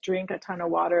like drink a ton of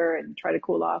water and try to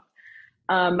cool off.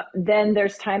 Then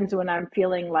there's times when I'm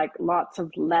feeling like lots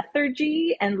of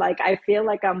lethargy, and like I feel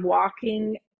like I'm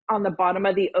walking on the bottom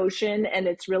of the ocean and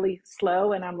it's really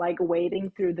slow, and I'm like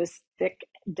wading through this thick,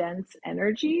 dense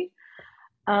energy.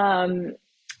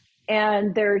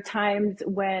 And there are times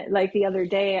when, like the other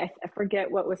day, I forget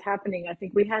what was happening. I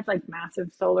think we had like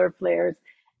massive solar flares,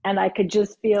 and I could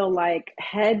just feel like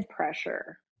head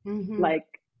pressure, like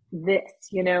this,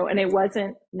 and it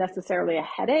wasn't necessarily a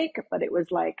headache, but it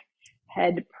was like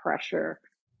head pressure.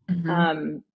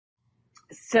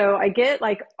 So I get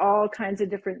like all kinds of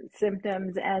different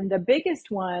symptoms. And the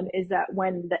biggest one is that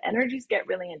when the energies get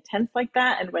really intense like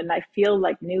that, and when I feel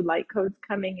like new light codes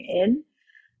coming in,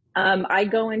 I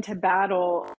go into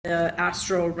battle. The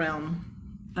astral realm.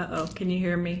 Uh-oh, can you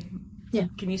hear me? Yeah.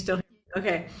 Can you still hear me?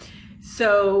 Okay.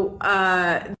 So,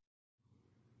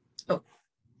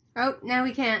 Oh, now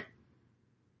we can't.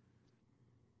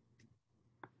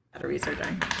 Batteries are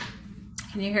dying.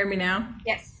 Can you hear me now?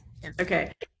 Yes.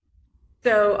 Okay.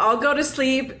 So I'll go to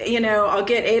sleep, I'll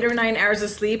get 8 or 9 hours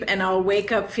of sleep, and I'll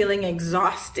wake up feeling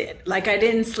exhausted, like I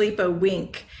didn't sleep a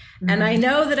wink. And I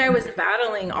know that I was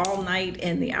battling all night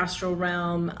in the astral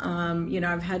realm.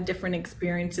 I've had different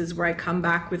experiences where I come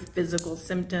back with physical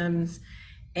symptoms.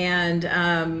 And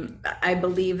I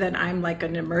believe that I'm like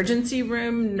an emergency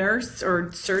room nurse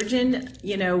or surgeon,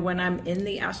 when I'm in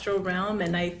the astral realm.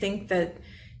 And I think that,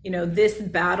 this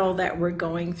battle that we're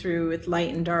going through with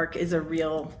light and dark is a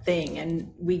real thing.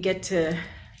 And we get to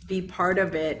be part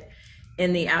of it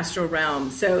in the astral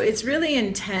realm. So it's really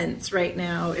intense right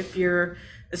now. If you're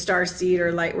a star seed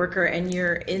or light worker and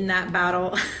you're in that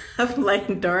battle of light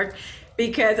and dark,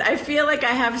 because I feel like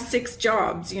I have 6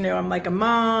 jobs. You know, I'm like a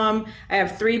mom, I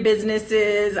have 3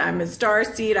 businesses, I'm a star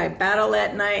seed, I battle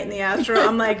at night in the astral.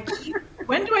 I'm like,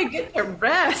 when do I get to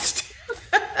rest?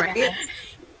 Right.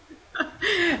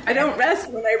 I don't rest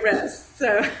when I rest.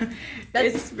 So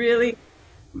it's really,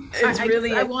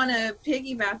 I want to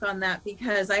piggyback on that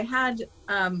because I had,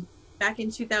 back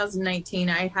in 2019,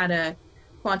 I had a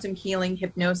quantum healing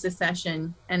hypnosis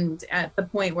session. And at the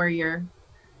point where your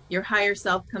higher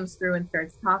self comes through and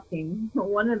starts talking,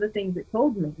 one of the things it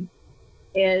told me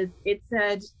is it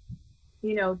said,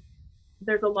 you know,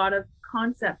 there's a lot of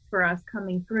concepts for us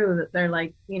coming through that they're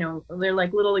like, you know, they're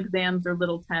like little exams or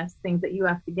little tests, things that you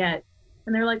have to get.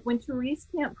 And they're like, when Therese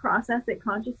can't process it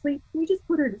consciously, we just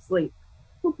put her to sleep.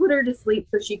 We'll put her to sleep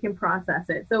so she can process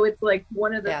it. So it's like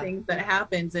one of the things that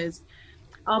happens is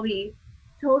I'll be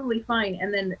totally fine.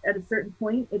 And then at a certain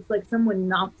point, it's like someone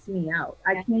knocks me out.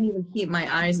 I can't even keep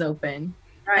my eyes open.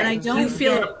 Right. And I don't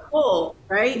feel a pull,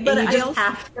 right? But and you I just also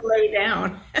have to lay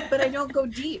down. But I don't go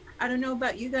deep. I don't know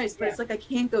about you guys, but it's like I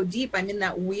can't go deep. I'm in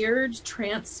that weird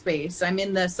trance space. I'm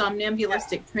in the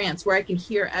somnambulistic trance where I can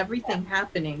hear everything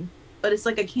happening, but it's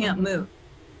like I can't move.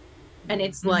 And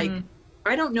it's like,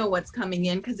 I don't know what's coming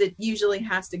in because it usually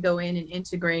has to go in and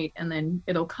integrate and then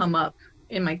it'll come up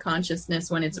in my consciousness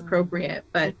when it's appropriate.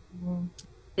 But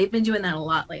they've been doing that a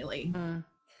lot lately.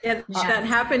 Yeah, that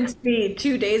happened to me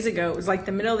 2 days ago. It was like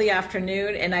the middle of the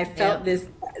afternoon and I felt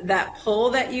that pull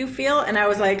that you feel. And I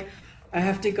was like, I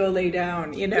have to go lay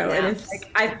down, you know? And it's like,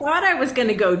 I thought I was going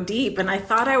to go deep and I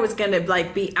thought I was going to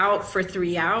like be out for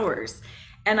 3 hours.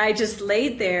 And I just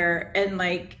laid there and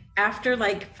like, after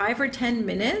like 5 or 10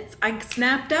 minutes, I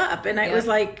snapped up and I was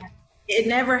like, it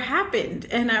never happened.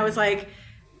 And I was like,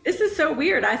 this is so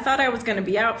weird. I thought I was going to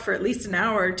be out for at least an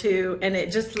hour or two and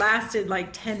it just lasted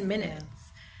like 10 minutes.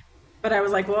 But I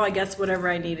was like, well, I guess whatever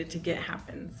I needed to get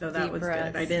happened. So that was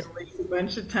good. I didn't waste a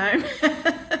bunch of time.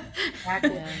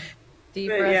 Deep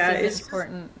breath is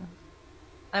important.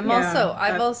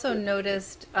 I've also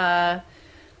noticed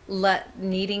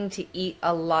needing to eat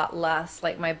a lot less.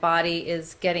 Like my body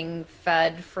is getting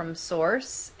fed from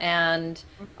source and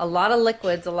a lot of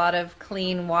liquids, a lot of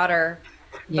clean water.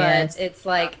 But it's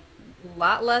like a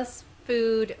lot less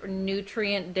food,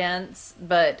 nutrient dense,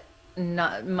 but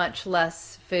not much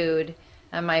less food,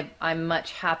 and I'm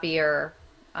much happier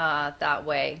that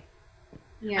way.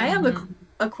 I have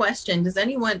a question. Does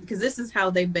anyone, because this is how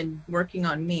they've been working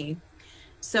on me.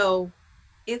 So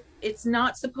if it's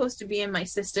not supposed to be in my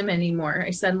system anymore,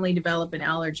 I suddenly develop an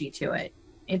allergy to it.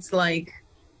 It's like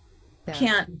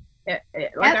can't.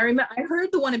 Like I remember, I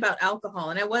heard the one about alcohol,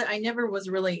 and I never was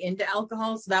really into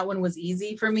alcohol, so that one was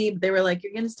easy for me. But they were like,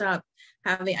 "You're gonna stop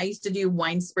having." I used to do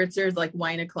wine spritzers, like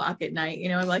wine o'clock at night. You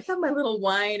know, I'm like, have my little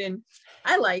wine, and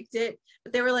I liked it.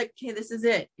 But they were like, "Okay, this is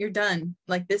it. You're done.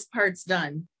 Like this part's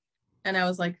done." And I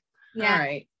was like, "All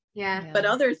right." Yeah. But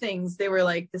other things, they were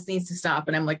like, "This needs to stop,"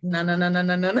 and I'm like, "No, no, no, no,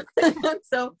 no, no."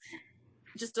 So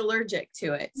just allergic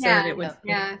to it, so that it would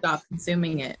stop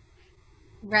consuming it.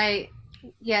 Right.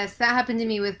 Yes, that happened to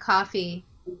me with coffee.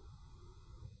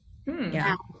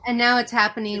 Yeah. And now it's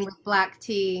happening with black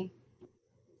tea.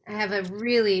 I have a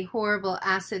really horrible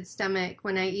acid stomach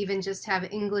when I even just have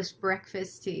English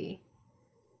breakfast tea.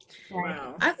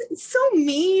 Wow. I'm so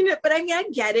mean, but I mean, I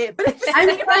get it. But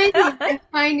I'm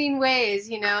finding ways,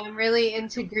 you know, I'm really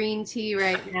into green tea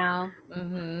right now.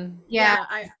 Yeah.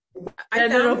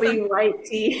 And it'll be white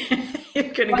tea. You're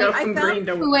going to go from green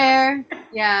to white.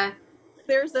 Yeah.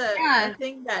 There's a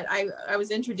thing that I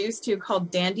was introduced to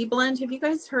called Dandy Blend. Have you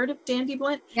guys heard of Dandy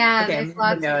Blend? Yeah, there's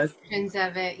lots of versions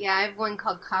of it. Yeah, I have one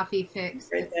called Coffee Fix.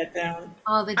 Write that down.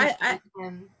 All the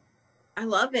different I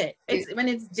love it.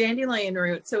 It's dandelion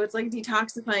root, so it's like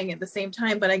detoxifying at the same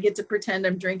time, but I get to pretend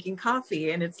I'm drinking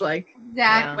coffee, and it's like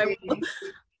exactly.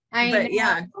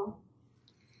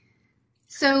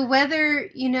 So whether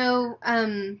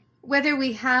whether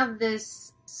we have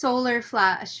this solar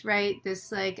flash, right? This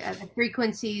like the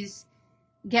frequencies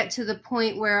get to the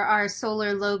point where our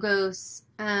solar logos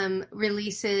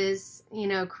releases,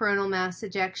 coronal mass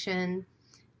ejection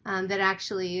that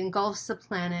actually engulfs the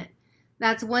planet.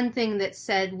 That's one thing that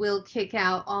said will kick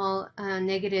out all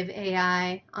negative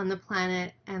AI on the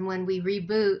planet. And when we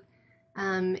reboot,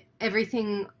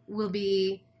 everything will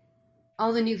be,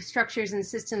 all the new structures and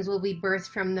systems will be birthed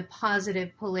from the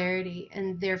positive polarity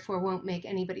and therefore won't make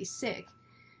anybody sick.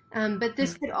 But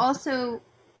this could also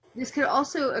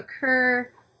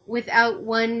occur without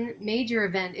one major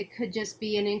event. It could just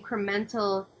be an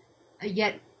incremental,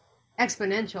 yet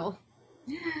exponential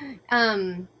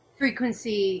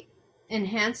frequency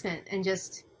enhancement and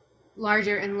just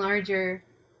larger and larger.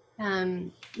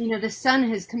 The sun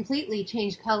has completely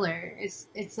changed color.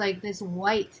 It's like this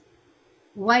white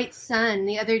sun.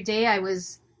 The other day I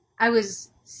was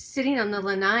sitting on the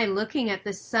lanai looking at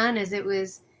the sun as it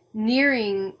was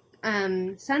nearing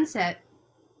sunset,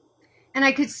 and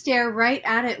I could stare right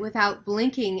at it without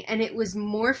blinking, and it was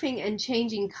morphing and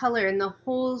changing color, and the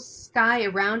whole sky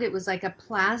around it was like a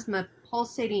plasma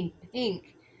pulsating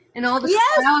pink, and all the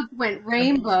clouds went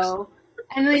rainbow,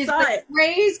 and there's like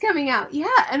rays coming out. Yeah,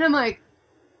 and I'm like,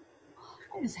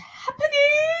 what is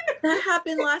happening? That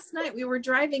happened last night. We were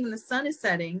driving and the sun is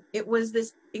setting. It was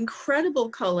this incredible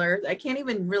color. I can't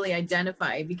even really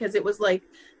identify because it was like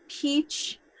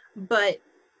peach, but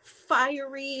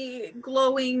fiery,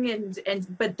 glowing,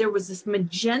 but there was this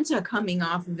magenta coming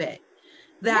off of it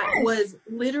that was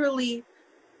literally,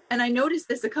 and I noticed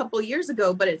this a couple years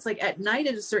ago, but it's like at night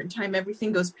at a certain time,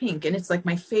 everything goes pink. And it's like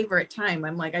my favorite time.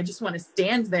 I'm like, I just want to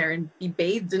stand there and be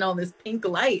bathed in all this pink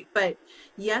light. But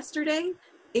yesterday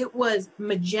it was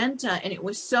magenta, and it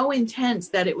was so intense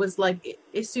that it was like,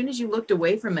 as soon as you looked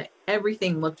away from it,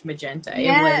 everything looked magenta. It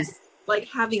was like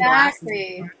having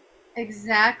glasses.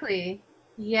 Exactly.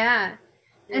 Yeah.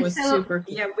 It was super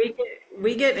cool. Yeah,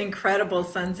 we get incredible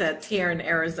sunsets here in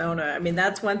Arizona. I mean,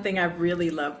 that's one thing I've really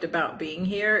loved about being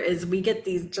here is we get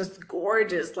these just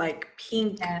gorgeous, like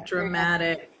pink,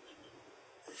 dramatic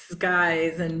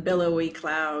skies and billowy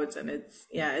clouds, and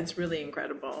it's really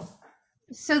incredible.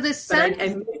 So the sun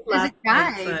is a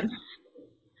guide.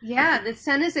 Yeah, the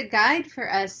sun is a guide for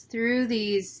us through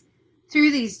these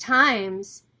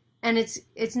times, and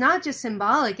it's not just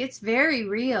symbolic, it's very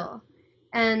real.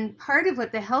 And part of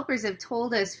what the helpers have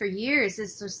told us for years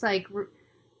is just like,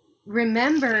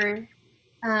 remember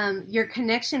your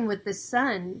connection with the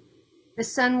sun. The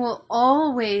sun will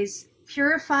always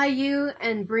purify you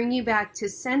and bring you back to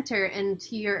center and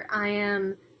to your I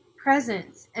am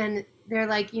presence. And they're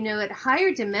like, at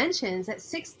higher dimensions, at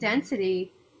 6th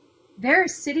density, there are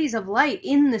cities of light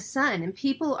in the sun, and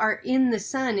people are in the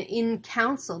sun in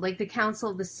council, like the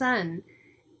council of the sun.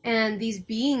 And these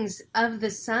beings of the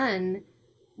sun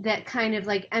that kind of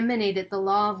like emanated the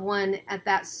law of one at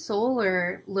that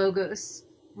solar logos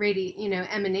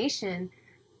emanation,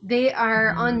 they are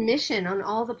on mission on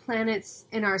all the planets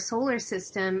in our solar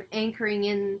system, anchoring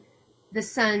in the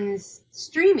sun's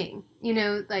streaming,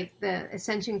 like the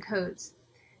ascension codes.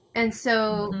 And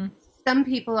so some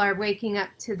people are waking up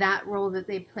to that role that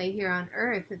they play here on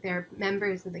Earth, that they're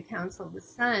members of the Council of the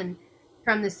Sun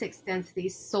from the 6th density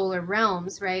solar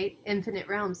realms, right? Infinite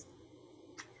realms.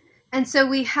 And so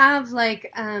we have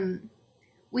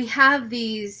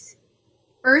these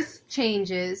earth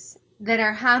changes that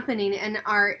are happening and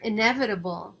are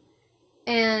inevitable.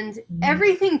 And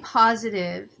everything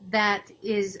positive that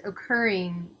is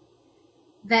occurring,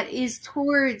 that is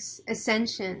towards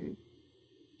ascension,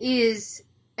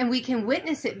 and we can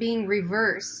witness it being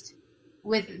reversed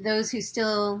with those who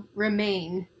still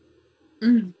remain.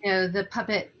 The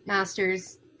puppet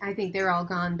masters, I think they're all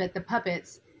gone, but the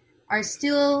puppets are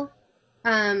still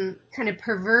kind of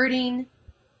perverting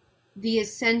the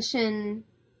ascension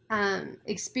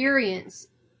experience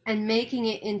and making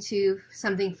it into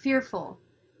something fearful.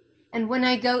 And when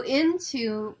I go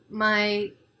into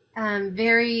my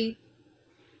the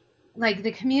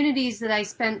communities that I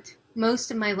spent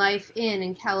most of my life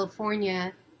in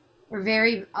California, were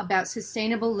very about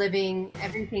sustainable living,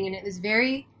 everything, and it was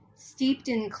very steeped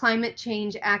in climate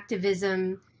change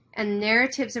activism and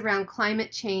narratives around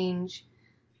climate change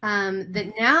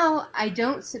that now I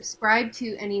don't subscribe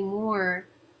to anymore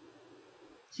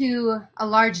to a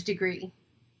large degree.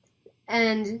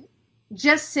 And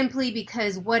just simply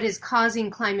because what is causing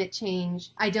climate change,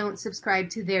 I don't subscribe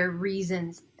to their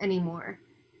reasons anymore.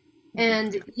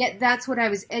 And yet that's what I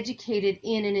was educated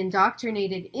in and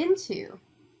indoctrinated into.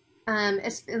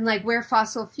 Like where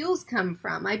fossil fuels come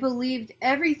from. I believed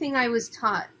everything I was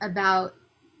taught about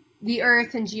the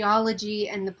earth and geology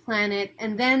and the planet.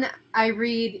 And then I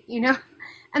read,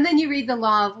 and then you read The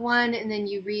Law of One, and then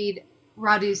you read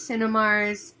Radu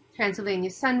Sinomar's Transylvania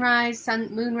Sunrise,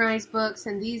 Moonrise books,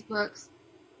 and these books.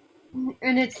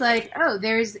 And it's like, oh,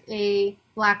 there's a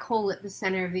black hole at the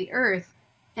center of the earth,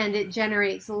 and it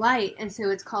generates light. And so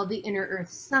it's called the inner earth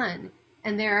sun.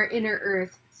 And there are inner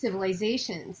earth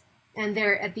civilizations. And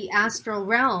they're at the astral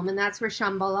realm, and that's where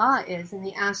Shambhala is, in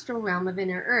the astral realm of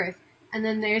inner earth. And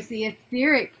then there's the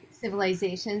etheric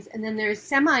civilizations, and then there's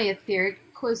semi-etheric,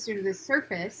 closer to the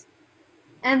surface.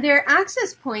 And there are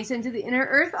access points into the inner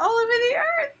earth all over the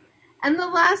earth. And the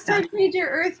last time major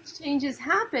earth changes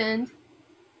happened,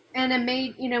 and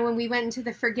when we went into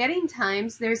the forgetting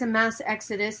times, there's a mass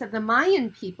exodus of the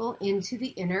Mayan people into the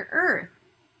inner earth,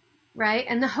 right?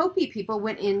 And the Hopi people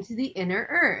went into the inner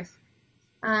earth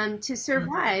to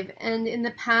survive. And in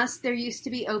the past, there used to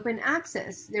be open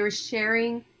access. There was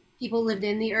sharing. People lived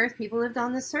in the earth, people lived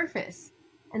on the surface.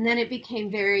 And then it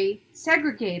became very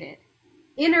segregated.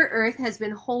 Inner earth has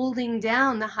been holding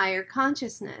down the higher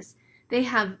consciousness. They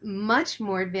have much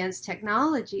more advanced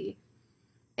technology.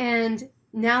 And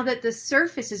now that the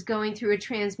surface is going through a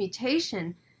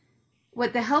transmutation,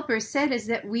 what the helpers said is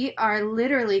that we are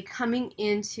literally coming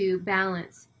into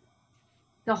balance.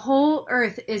 The whole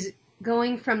earth is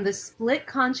going from the split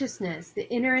consciousness, the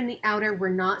inner and the outer were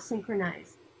not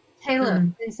synchronized.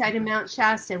 Caleb inside of Mount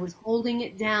Shasta was holding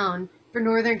it down for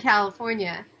Northern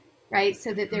California, right?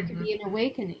 So that there could be an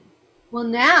awakening. Well,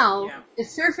 now the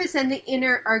surface and the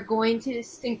inner are going to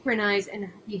synchronize and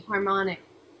be harmonic.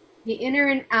 The inner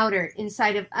and outer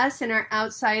inside of us and our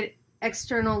outside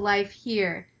external life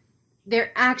here,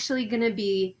 they're actually going to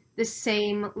be the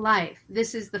same life.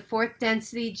 This is the fourth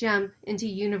density jump into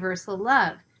universal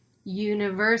love,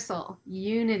 universal,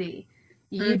 unity,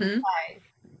 unified.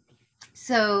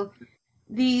 So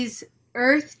these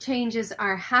earth changes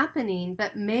are happening,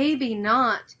 but maybe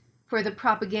not for the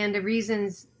propaganda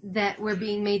reasons that we're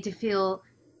being made to feel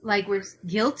like we're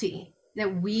guilty,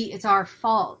 that it's our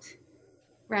fault,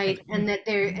 right? And that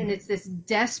it's this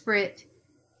desperate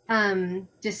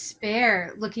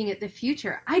despair looking at the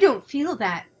future. I don't feel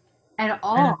that at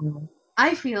all.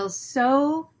 I feel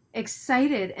so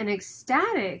excited and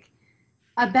ecstatic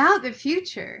about the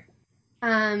future.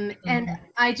 And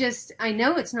I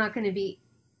know it's not going to be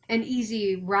an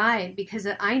easy ride, because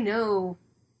I know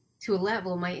to a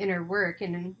level my inner work,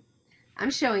 and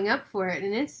I'm showing up for it,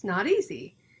 and it's not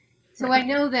easy. So I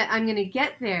know that I'm going to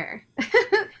get there,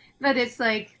 but it's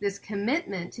like this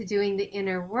commitment to doing the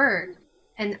inner work,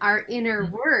 and our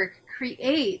inner work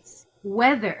creates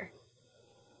weather,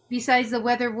 besides the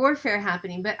weather warfare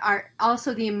happening, but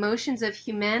also the emotions of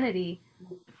humanity,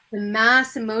 the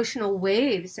mass emotional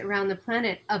waves around the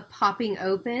planet of popping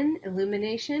open,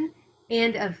 illumination,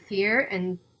 and of fear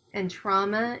and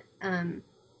trauma,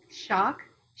 shock,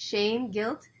 shame,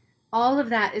 guilt. All of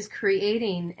that is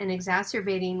creating and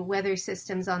exacerbating weather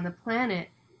systems on the planet.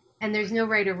 And there's no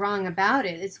right or wrong about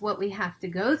it. It's what we have to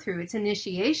go through. It's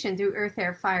initiation through earth,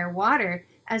 air, fire, water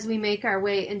as we make our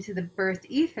way into the birth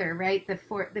ether, right?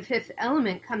 The fifth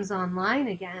element comes online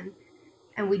again.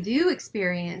 And we do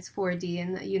experience 4D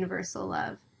in the universal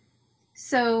love.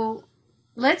 So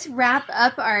let's wrap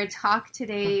up our talk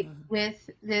today with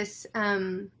this.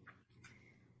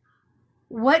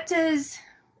 What does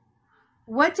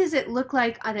it look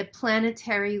like on a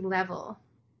planetary level?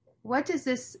 What does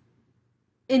this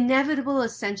inevitable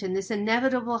ascension, this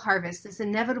inevitable harvest, this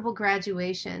inevitable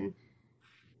graduation?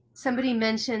 Somebody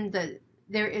mentioned that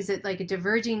there is a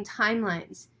diverging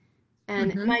timelines.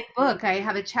 And in my book, I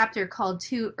have a chapter called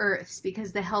Two Earths,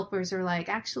 because the helpers are like,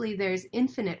 actually, there's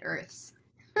infinite Earths.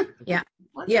 Yeah.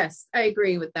 Yes, I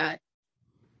agree with that.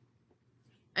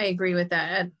 I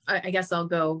guess I'll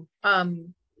go.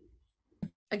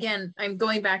 Again, I'm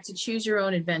going back to choose your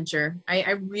own adventure.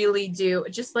 I really do.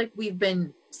 Just like we've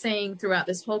been saying throughout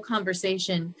this whole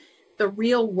conversation, the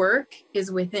real work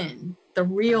is within. The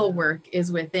real work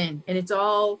is within. And it's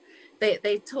all,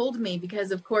 they told me,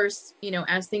 because of course,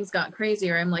 as things got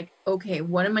crazier, I'm like, okay,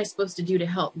 what am I supposed to do to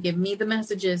help? Give me the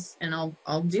messages and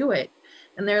I'll do it.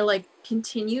 And they're like,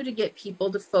 continue to get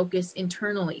people to focus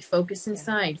internally, focus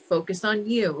inside, focus on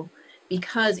you.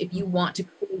 Because if you want to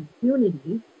create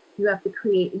unity, you have to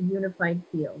create a unified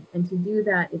field. And to do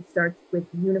that, it starts with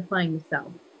unifying the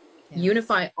self. Yes.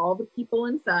 Unify all the people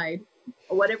inside,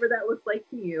 whatever that looks like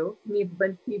to you. You need a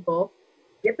bunch of people,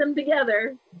 get them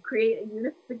together, create a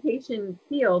unification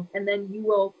field, and then you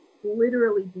will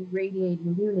literally be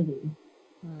radiating unity.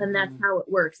 And that's how it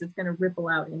works. It's going to ripple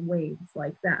out in waves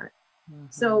like that.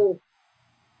 So,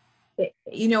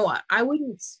 I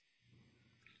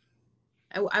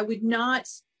would not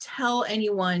tell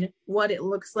anyone what it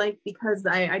looks like, because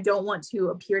I don't want to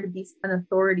appear to be an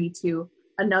authority to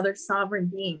another sovereign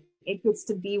being. It gets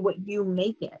to be what you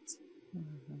make it.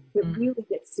 It really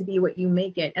gets to be what you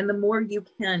make it. And the more you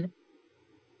can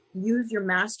use your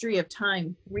mastery of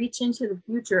time, reach into the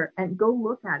future and go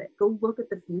look at it. Go look at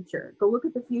the future. Go look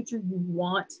at the future you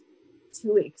want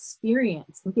to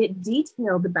experience. Get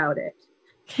detailed about it.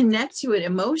 Connect to it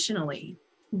emotionally.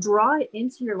 Draw it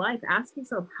into your life. Ask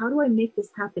yourself, how do I make this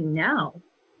happen now?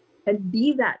 And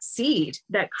be that seed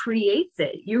that creates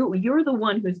it. You're the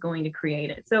one who's going to create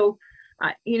it. So,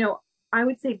 I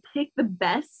would say pick the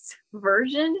best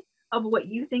version of what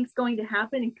you think is going to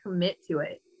happen and commit to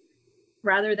it.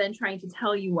 rather than trying to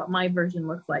tell you what my version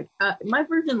looks like. My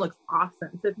version looks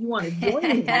awesome. So if you want to join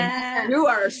me, you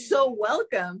are so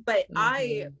welcome. But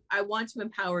I want to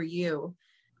empower you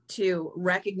to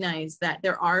recognize that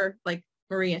there are, like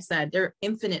Maria said, there are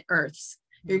infinite Earths.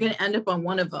 You're going to end up on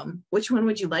one of them. Which one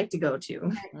would you like to go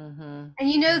to? And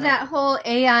that whole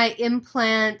AI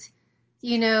implant,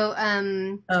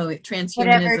 transhumanism,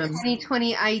 whatever,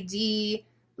 2020 ID,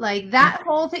 like that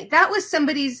whole thing, that was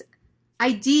somebody's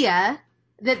idea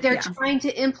that they're trying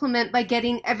to implement by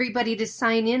getting everybody to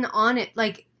sign in on it.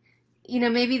 Like,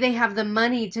 maybe they have the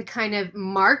money to kind of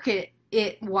market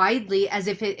it widely as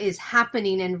if it is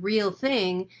happening and real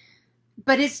thing.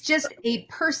 But it's just a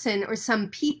person or some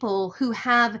people who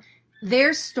have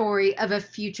their story of a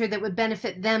future that would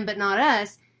benefit them, but not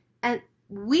us. And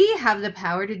we have the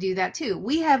power to do that too.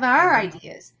 We have our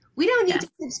ideas. We don't need to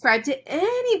subscribe to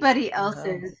anybody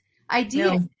else's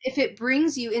idea. No. If it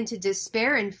brings you into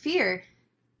despair and fear,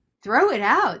 throw it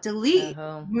out, delete,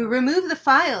 remove the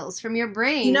files from your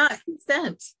brain. Do not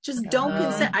consent. Just don't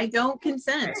consent. I don't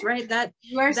consent, right? That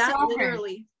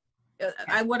literally...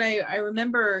 I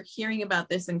remember hearing about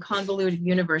this in Convoluted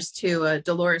Universe too, a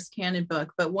Dolores Cannon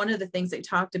book, but one of the things they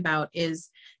talked about is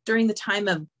during the time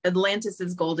of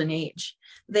Atlantis's golden age,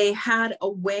 they had a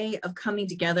way of coming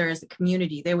together as a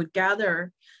community. They would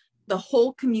gather the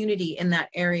whole community in that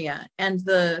area, and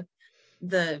the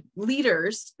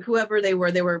leaders, whoever they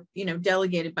were,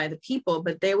 delegated by the people,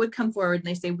 but they would come forward and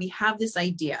they say, we have this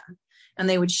idea. And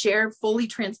they would share fully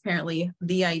transparently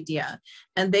the idea.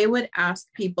 And they would ask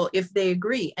people if they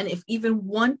agree. And if even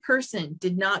one person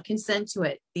did not consent to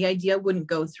it, the idea wouldn't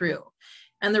go through.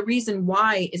 And the reason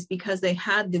why is because they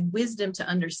had the wisdom to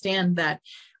understand that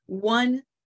one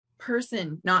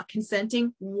person not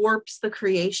consenting warps the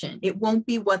creation. It won't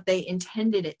be what they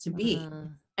intended it to be.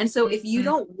 And so if you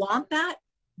don't want that,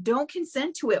 don't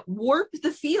consent to it. Warp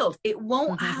the field. It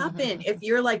won't happen if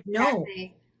you're like, no.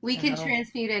 Exactly. We can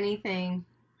transmute anything.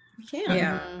 We can.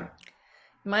 Yeah.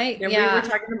 We were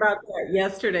talking about that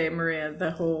yesterday, Maria,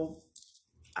 the whole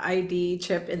ID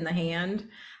chip in the hand.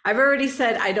 I've already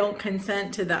said I don't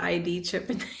consent to the ID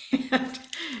chip in the hand.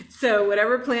 So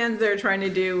whatever plans they're trying to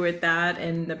do with that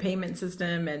and the payment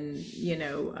system and,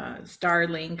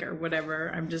 Starlink or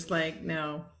whatever, I'm just like,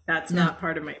 no, that's not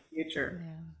part of my future.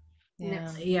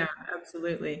 Yeah,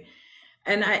 absolutely.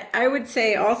 And I would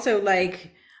say also,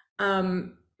 like,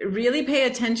 really pay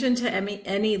attention to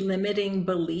any limiting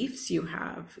beliefs you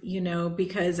have,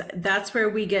 because that's where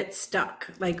we get stuck.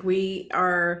 Like we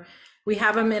have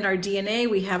them in our DNA,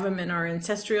 we have them in our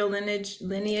ancestral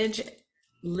lineages.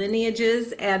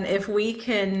 And if we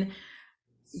can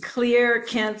clear,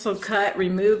 cancel, cut,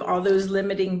 remove all those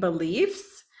limiting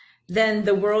beliefs, then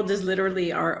the world is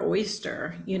literally our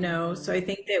oyster, So I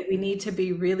think that we need to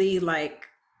be really like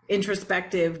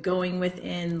introspective, going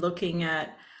within, looking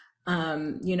at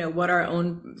what our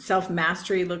own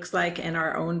self-mastery looks like and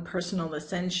our own personal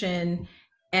ascension,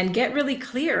 and get really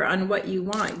clear on what you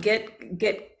want.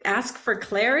 Ask for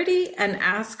clarity and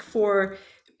ask for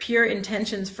pure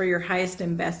intentions for your highest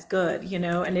and best good,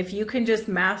 and if you can just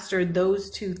master those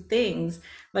two things,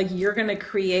 like, you're going to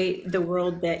create the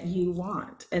world that you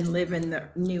want and live in the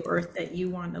new earth that you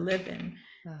want to live in.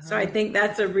 So I think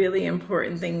that's a really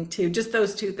important thing too. Just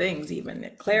those two things, even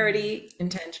clarity,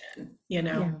 intention,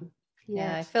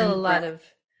 Yeah, I feel a lot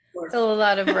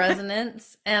of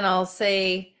resonance. And I'll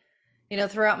say,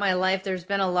 throughout my life, there's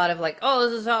been a lot of like, oh,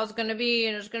 this is how it's going to be,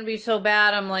 and it's going to be so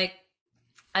bad. I'm like,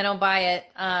 I don't buy it.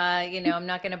 I'm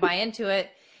not going to buy into it.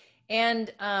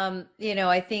 And,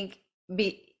 I think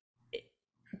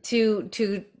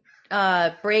to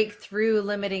break through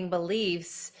limiting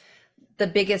beliefs, the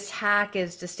biggest hack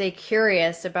is to stay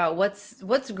curious about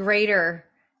what's greater,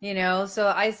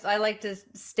 so I like to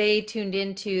stay tuned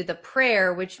into the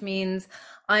prayer, which means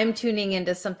I'm tuning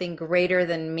into something greater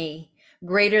than me,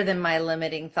 greater than my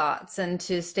limiting thoughts, and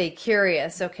to stay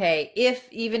curious. Okay,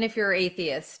 even if you're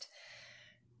atheist,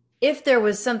 if there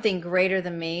was something greater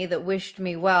than me that wished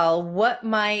me well, what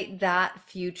might that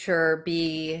future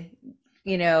be,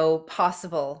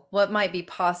 possible? What might be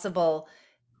possible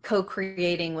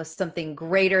co-creating with something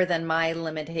greater than my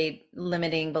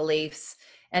limiting beliefs,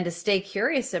 and to stay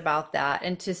curious about that,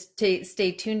 and to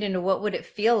stay tuned into what would it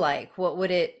feel like, what would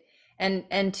it,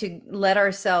 and to let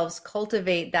ourselves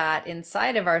cultivate that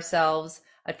inside of ourselves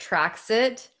attracts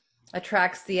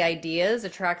the ideas,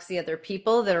 attracts the other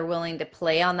people that are willing to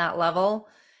play on that level.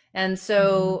 And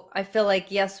so I feel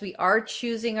like, yes, we are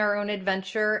choosing our own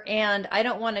adventure, and I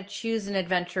don't want to choose an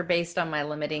adventure based on my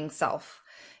limiting self.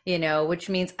 Which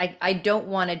means I don't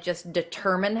want to just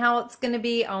determine how it's going to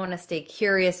be. I want to stay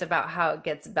curious about how it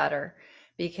gets better,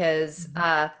 because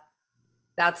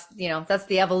that's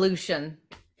the evolution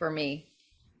for me.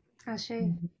 Ashe.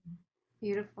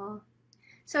 Beautiful.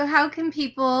 So how can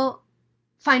people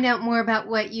find out more about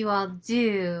what you all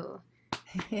do?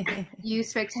 You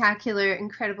spectacular,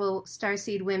 incredible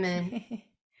starseed women.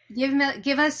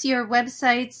 Give us your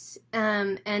websites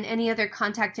and any other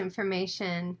contact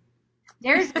information.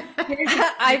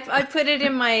 I put it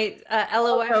in my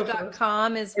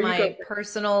LOS.com is my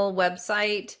personal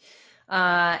website.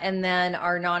 And then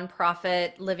our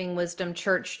nonprofit,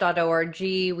 livingwisdomchurch.org,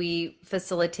 we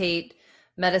facilitate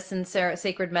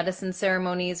sacred medicine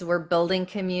ceremonies. We're building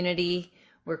community.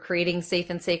 We're creating safe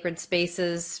and sacred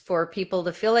spaces for people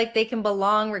to feel like they can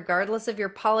belong regardless of your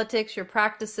politics, your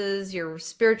practices, your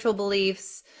spiritual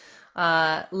beliefs.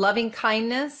 Loving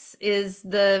kindness is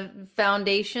the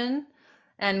foundation,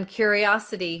 and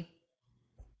curiosity.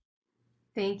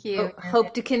 Thank you.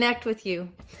 Hope to connect with you.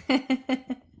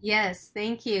 Yes,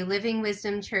 thank you.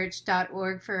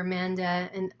 Livingwisdomchurch.org for Amanda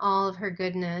and all of her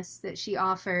goodness that she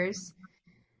offers.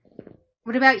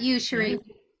 What about you, Cherie?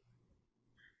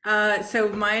 So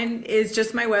mine is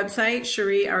just my website,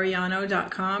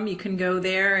 cheriearellano.com. You can go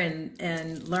there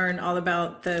and learn all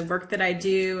about the work that I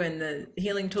do and the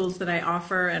healing tools that I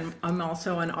offer. And I'm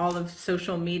also on all of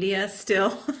social media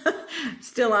still,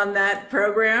 still on that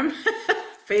program,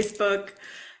 Facebook,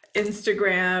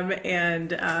 Instagram,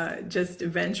 and just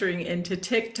venturing into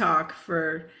TikTok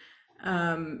for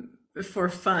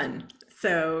fun.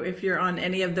 So if you're on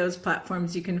any of those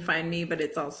platforms, you can find me, but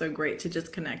it's also great to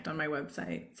just connect on my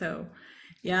website. So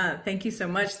yeah, thank you so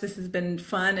much. This has been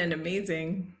fun and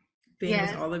amazing being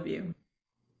with all of you.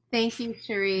 Thank you,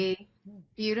 Cherie.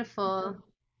 Beautiful.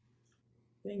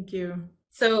 Thank you.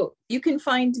 So you can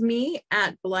find me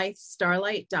at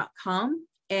blythestarlight.com.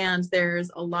 And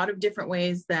there's a lot of different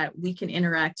ways that we can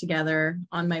interact together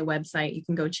on my website. You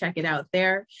can go check it out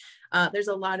there. There's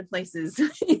a lot of places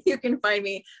you can find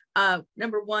me.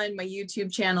 Number one, my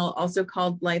YouTube channel, also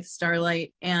called Blythe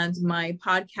Starlight, and my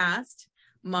podcast,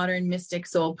 Modern Mystic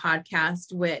Soul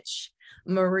Podcast, which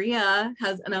Maria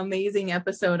has an amazing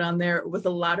episode on there. It was a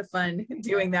lot of fun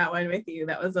doing that one with you.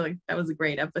 That was a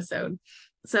great episode.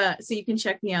 So you can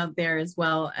check me out there, as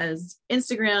well as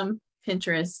Instagram,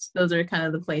 Pinterest. Those are kind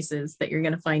of the places that you're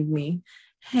going to find me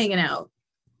hanging out.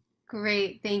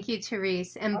 Great. Thank you,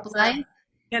 Therese. And Blythe?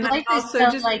 And Blythe is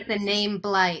spelled like the name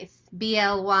Blythe,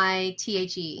 Blythe.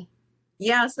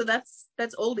 Yeah, so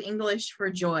that's Old English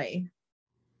for joy.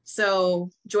 So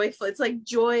joyful, it's like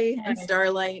joy and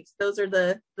starlight. Those are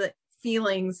the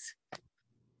feelings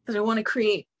that I want to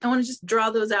create. I want to just draw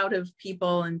those out of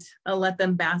people and let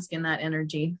them bask in that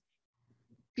energy.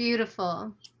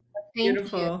 Beautiful.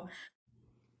 Beautiful.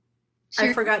 Sure.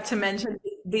 I forgot to mention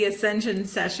the Ascension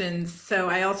Sessions. So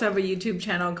I also have a YouTube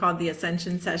channel called The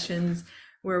Ascension Sessions,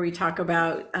 where we talk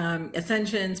about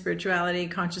ascension, spirituality,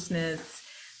 consciousness,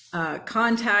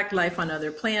 contact, life on other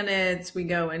planets. We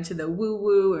go into the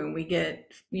woo-woo, and we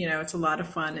get, it's a lot of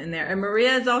fun in there. And Maria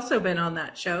has also been on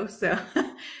that show, so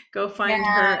go find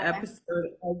her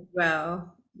episode as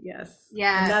well. Yes.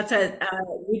 Yeah. And that's at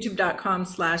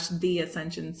youtube.com/The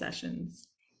Ascension Sessions.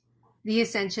 The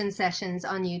Ascension Sessions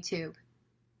on YouTube.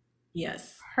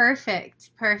 Yes.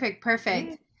 Perfect.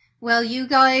 Well, you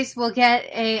guys will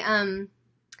get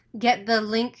get the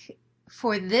link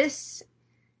for this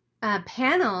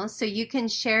panel, so you can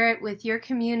share it with your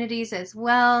communities as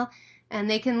well, and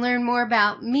they can learn more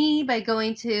about me by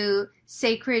going to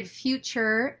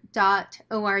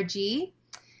sacredfuture.org.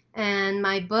 And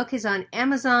my book is on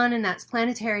Amazon, and that's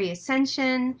Planetary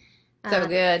Ascension. So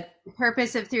good. The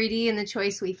Purpose of 3D and the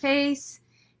Choice We Face.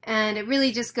 And it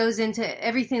really just goes into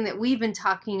everything that we've been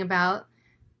talking about.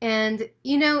 And,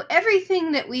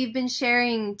 everything that we've been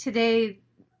sharing today,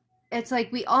 it's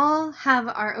like we all have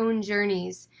our own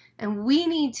journeys, and we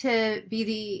need to be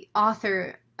the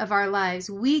author of our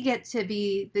lives. We get to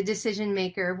be the decision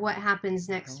maker of what happens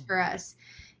next for us.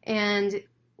 And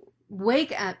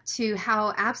wake up to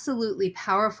how absolutely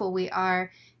powerful we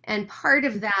are. And part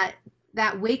of that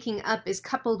waking up is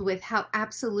coupled with how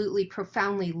absolutely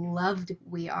profoundly loved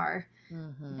we are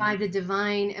by the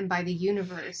divine and by the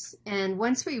universe. And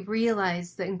once we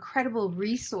realize the incredible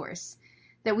resource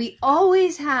that we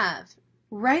always have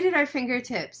right at our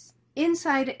fingertips,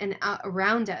 inside and out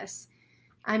around us,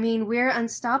 I mean, we're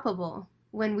unstoppable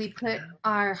when we put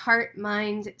our heart,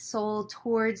 mind, soul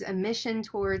towards a mission,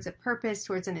 towards a purpose,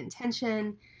 towards an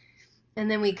intention. And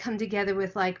then we come together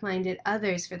with like-minded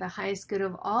others for the highest good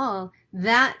of all.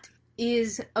 That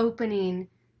is opening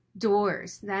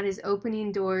doors. That is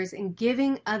opening doors and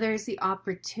giving others the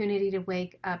opportunity to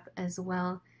wake up as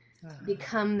well,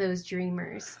 become those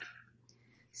dreamers.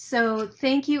 So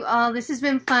thank you all. This has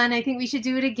been fun. I think we should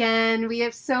do it again. We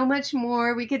have so much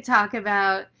more we could talk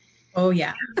about. Oh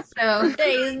yeah. So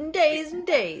days and days and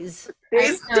days.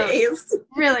 Days.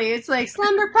 Really, it's like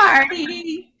slumber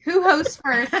party. Who hosts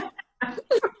first?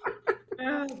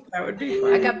 Yeah, that would be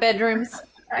fun. I got bedrooms.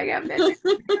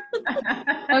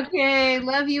 Okay,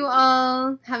 love you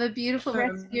all. Have a beautiful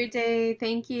rest of your day.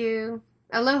 Thank you.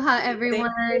 Aloha,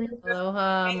 everyone.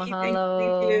 Aloha, Thank you, mahalo.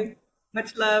 thank you.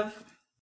 Much love.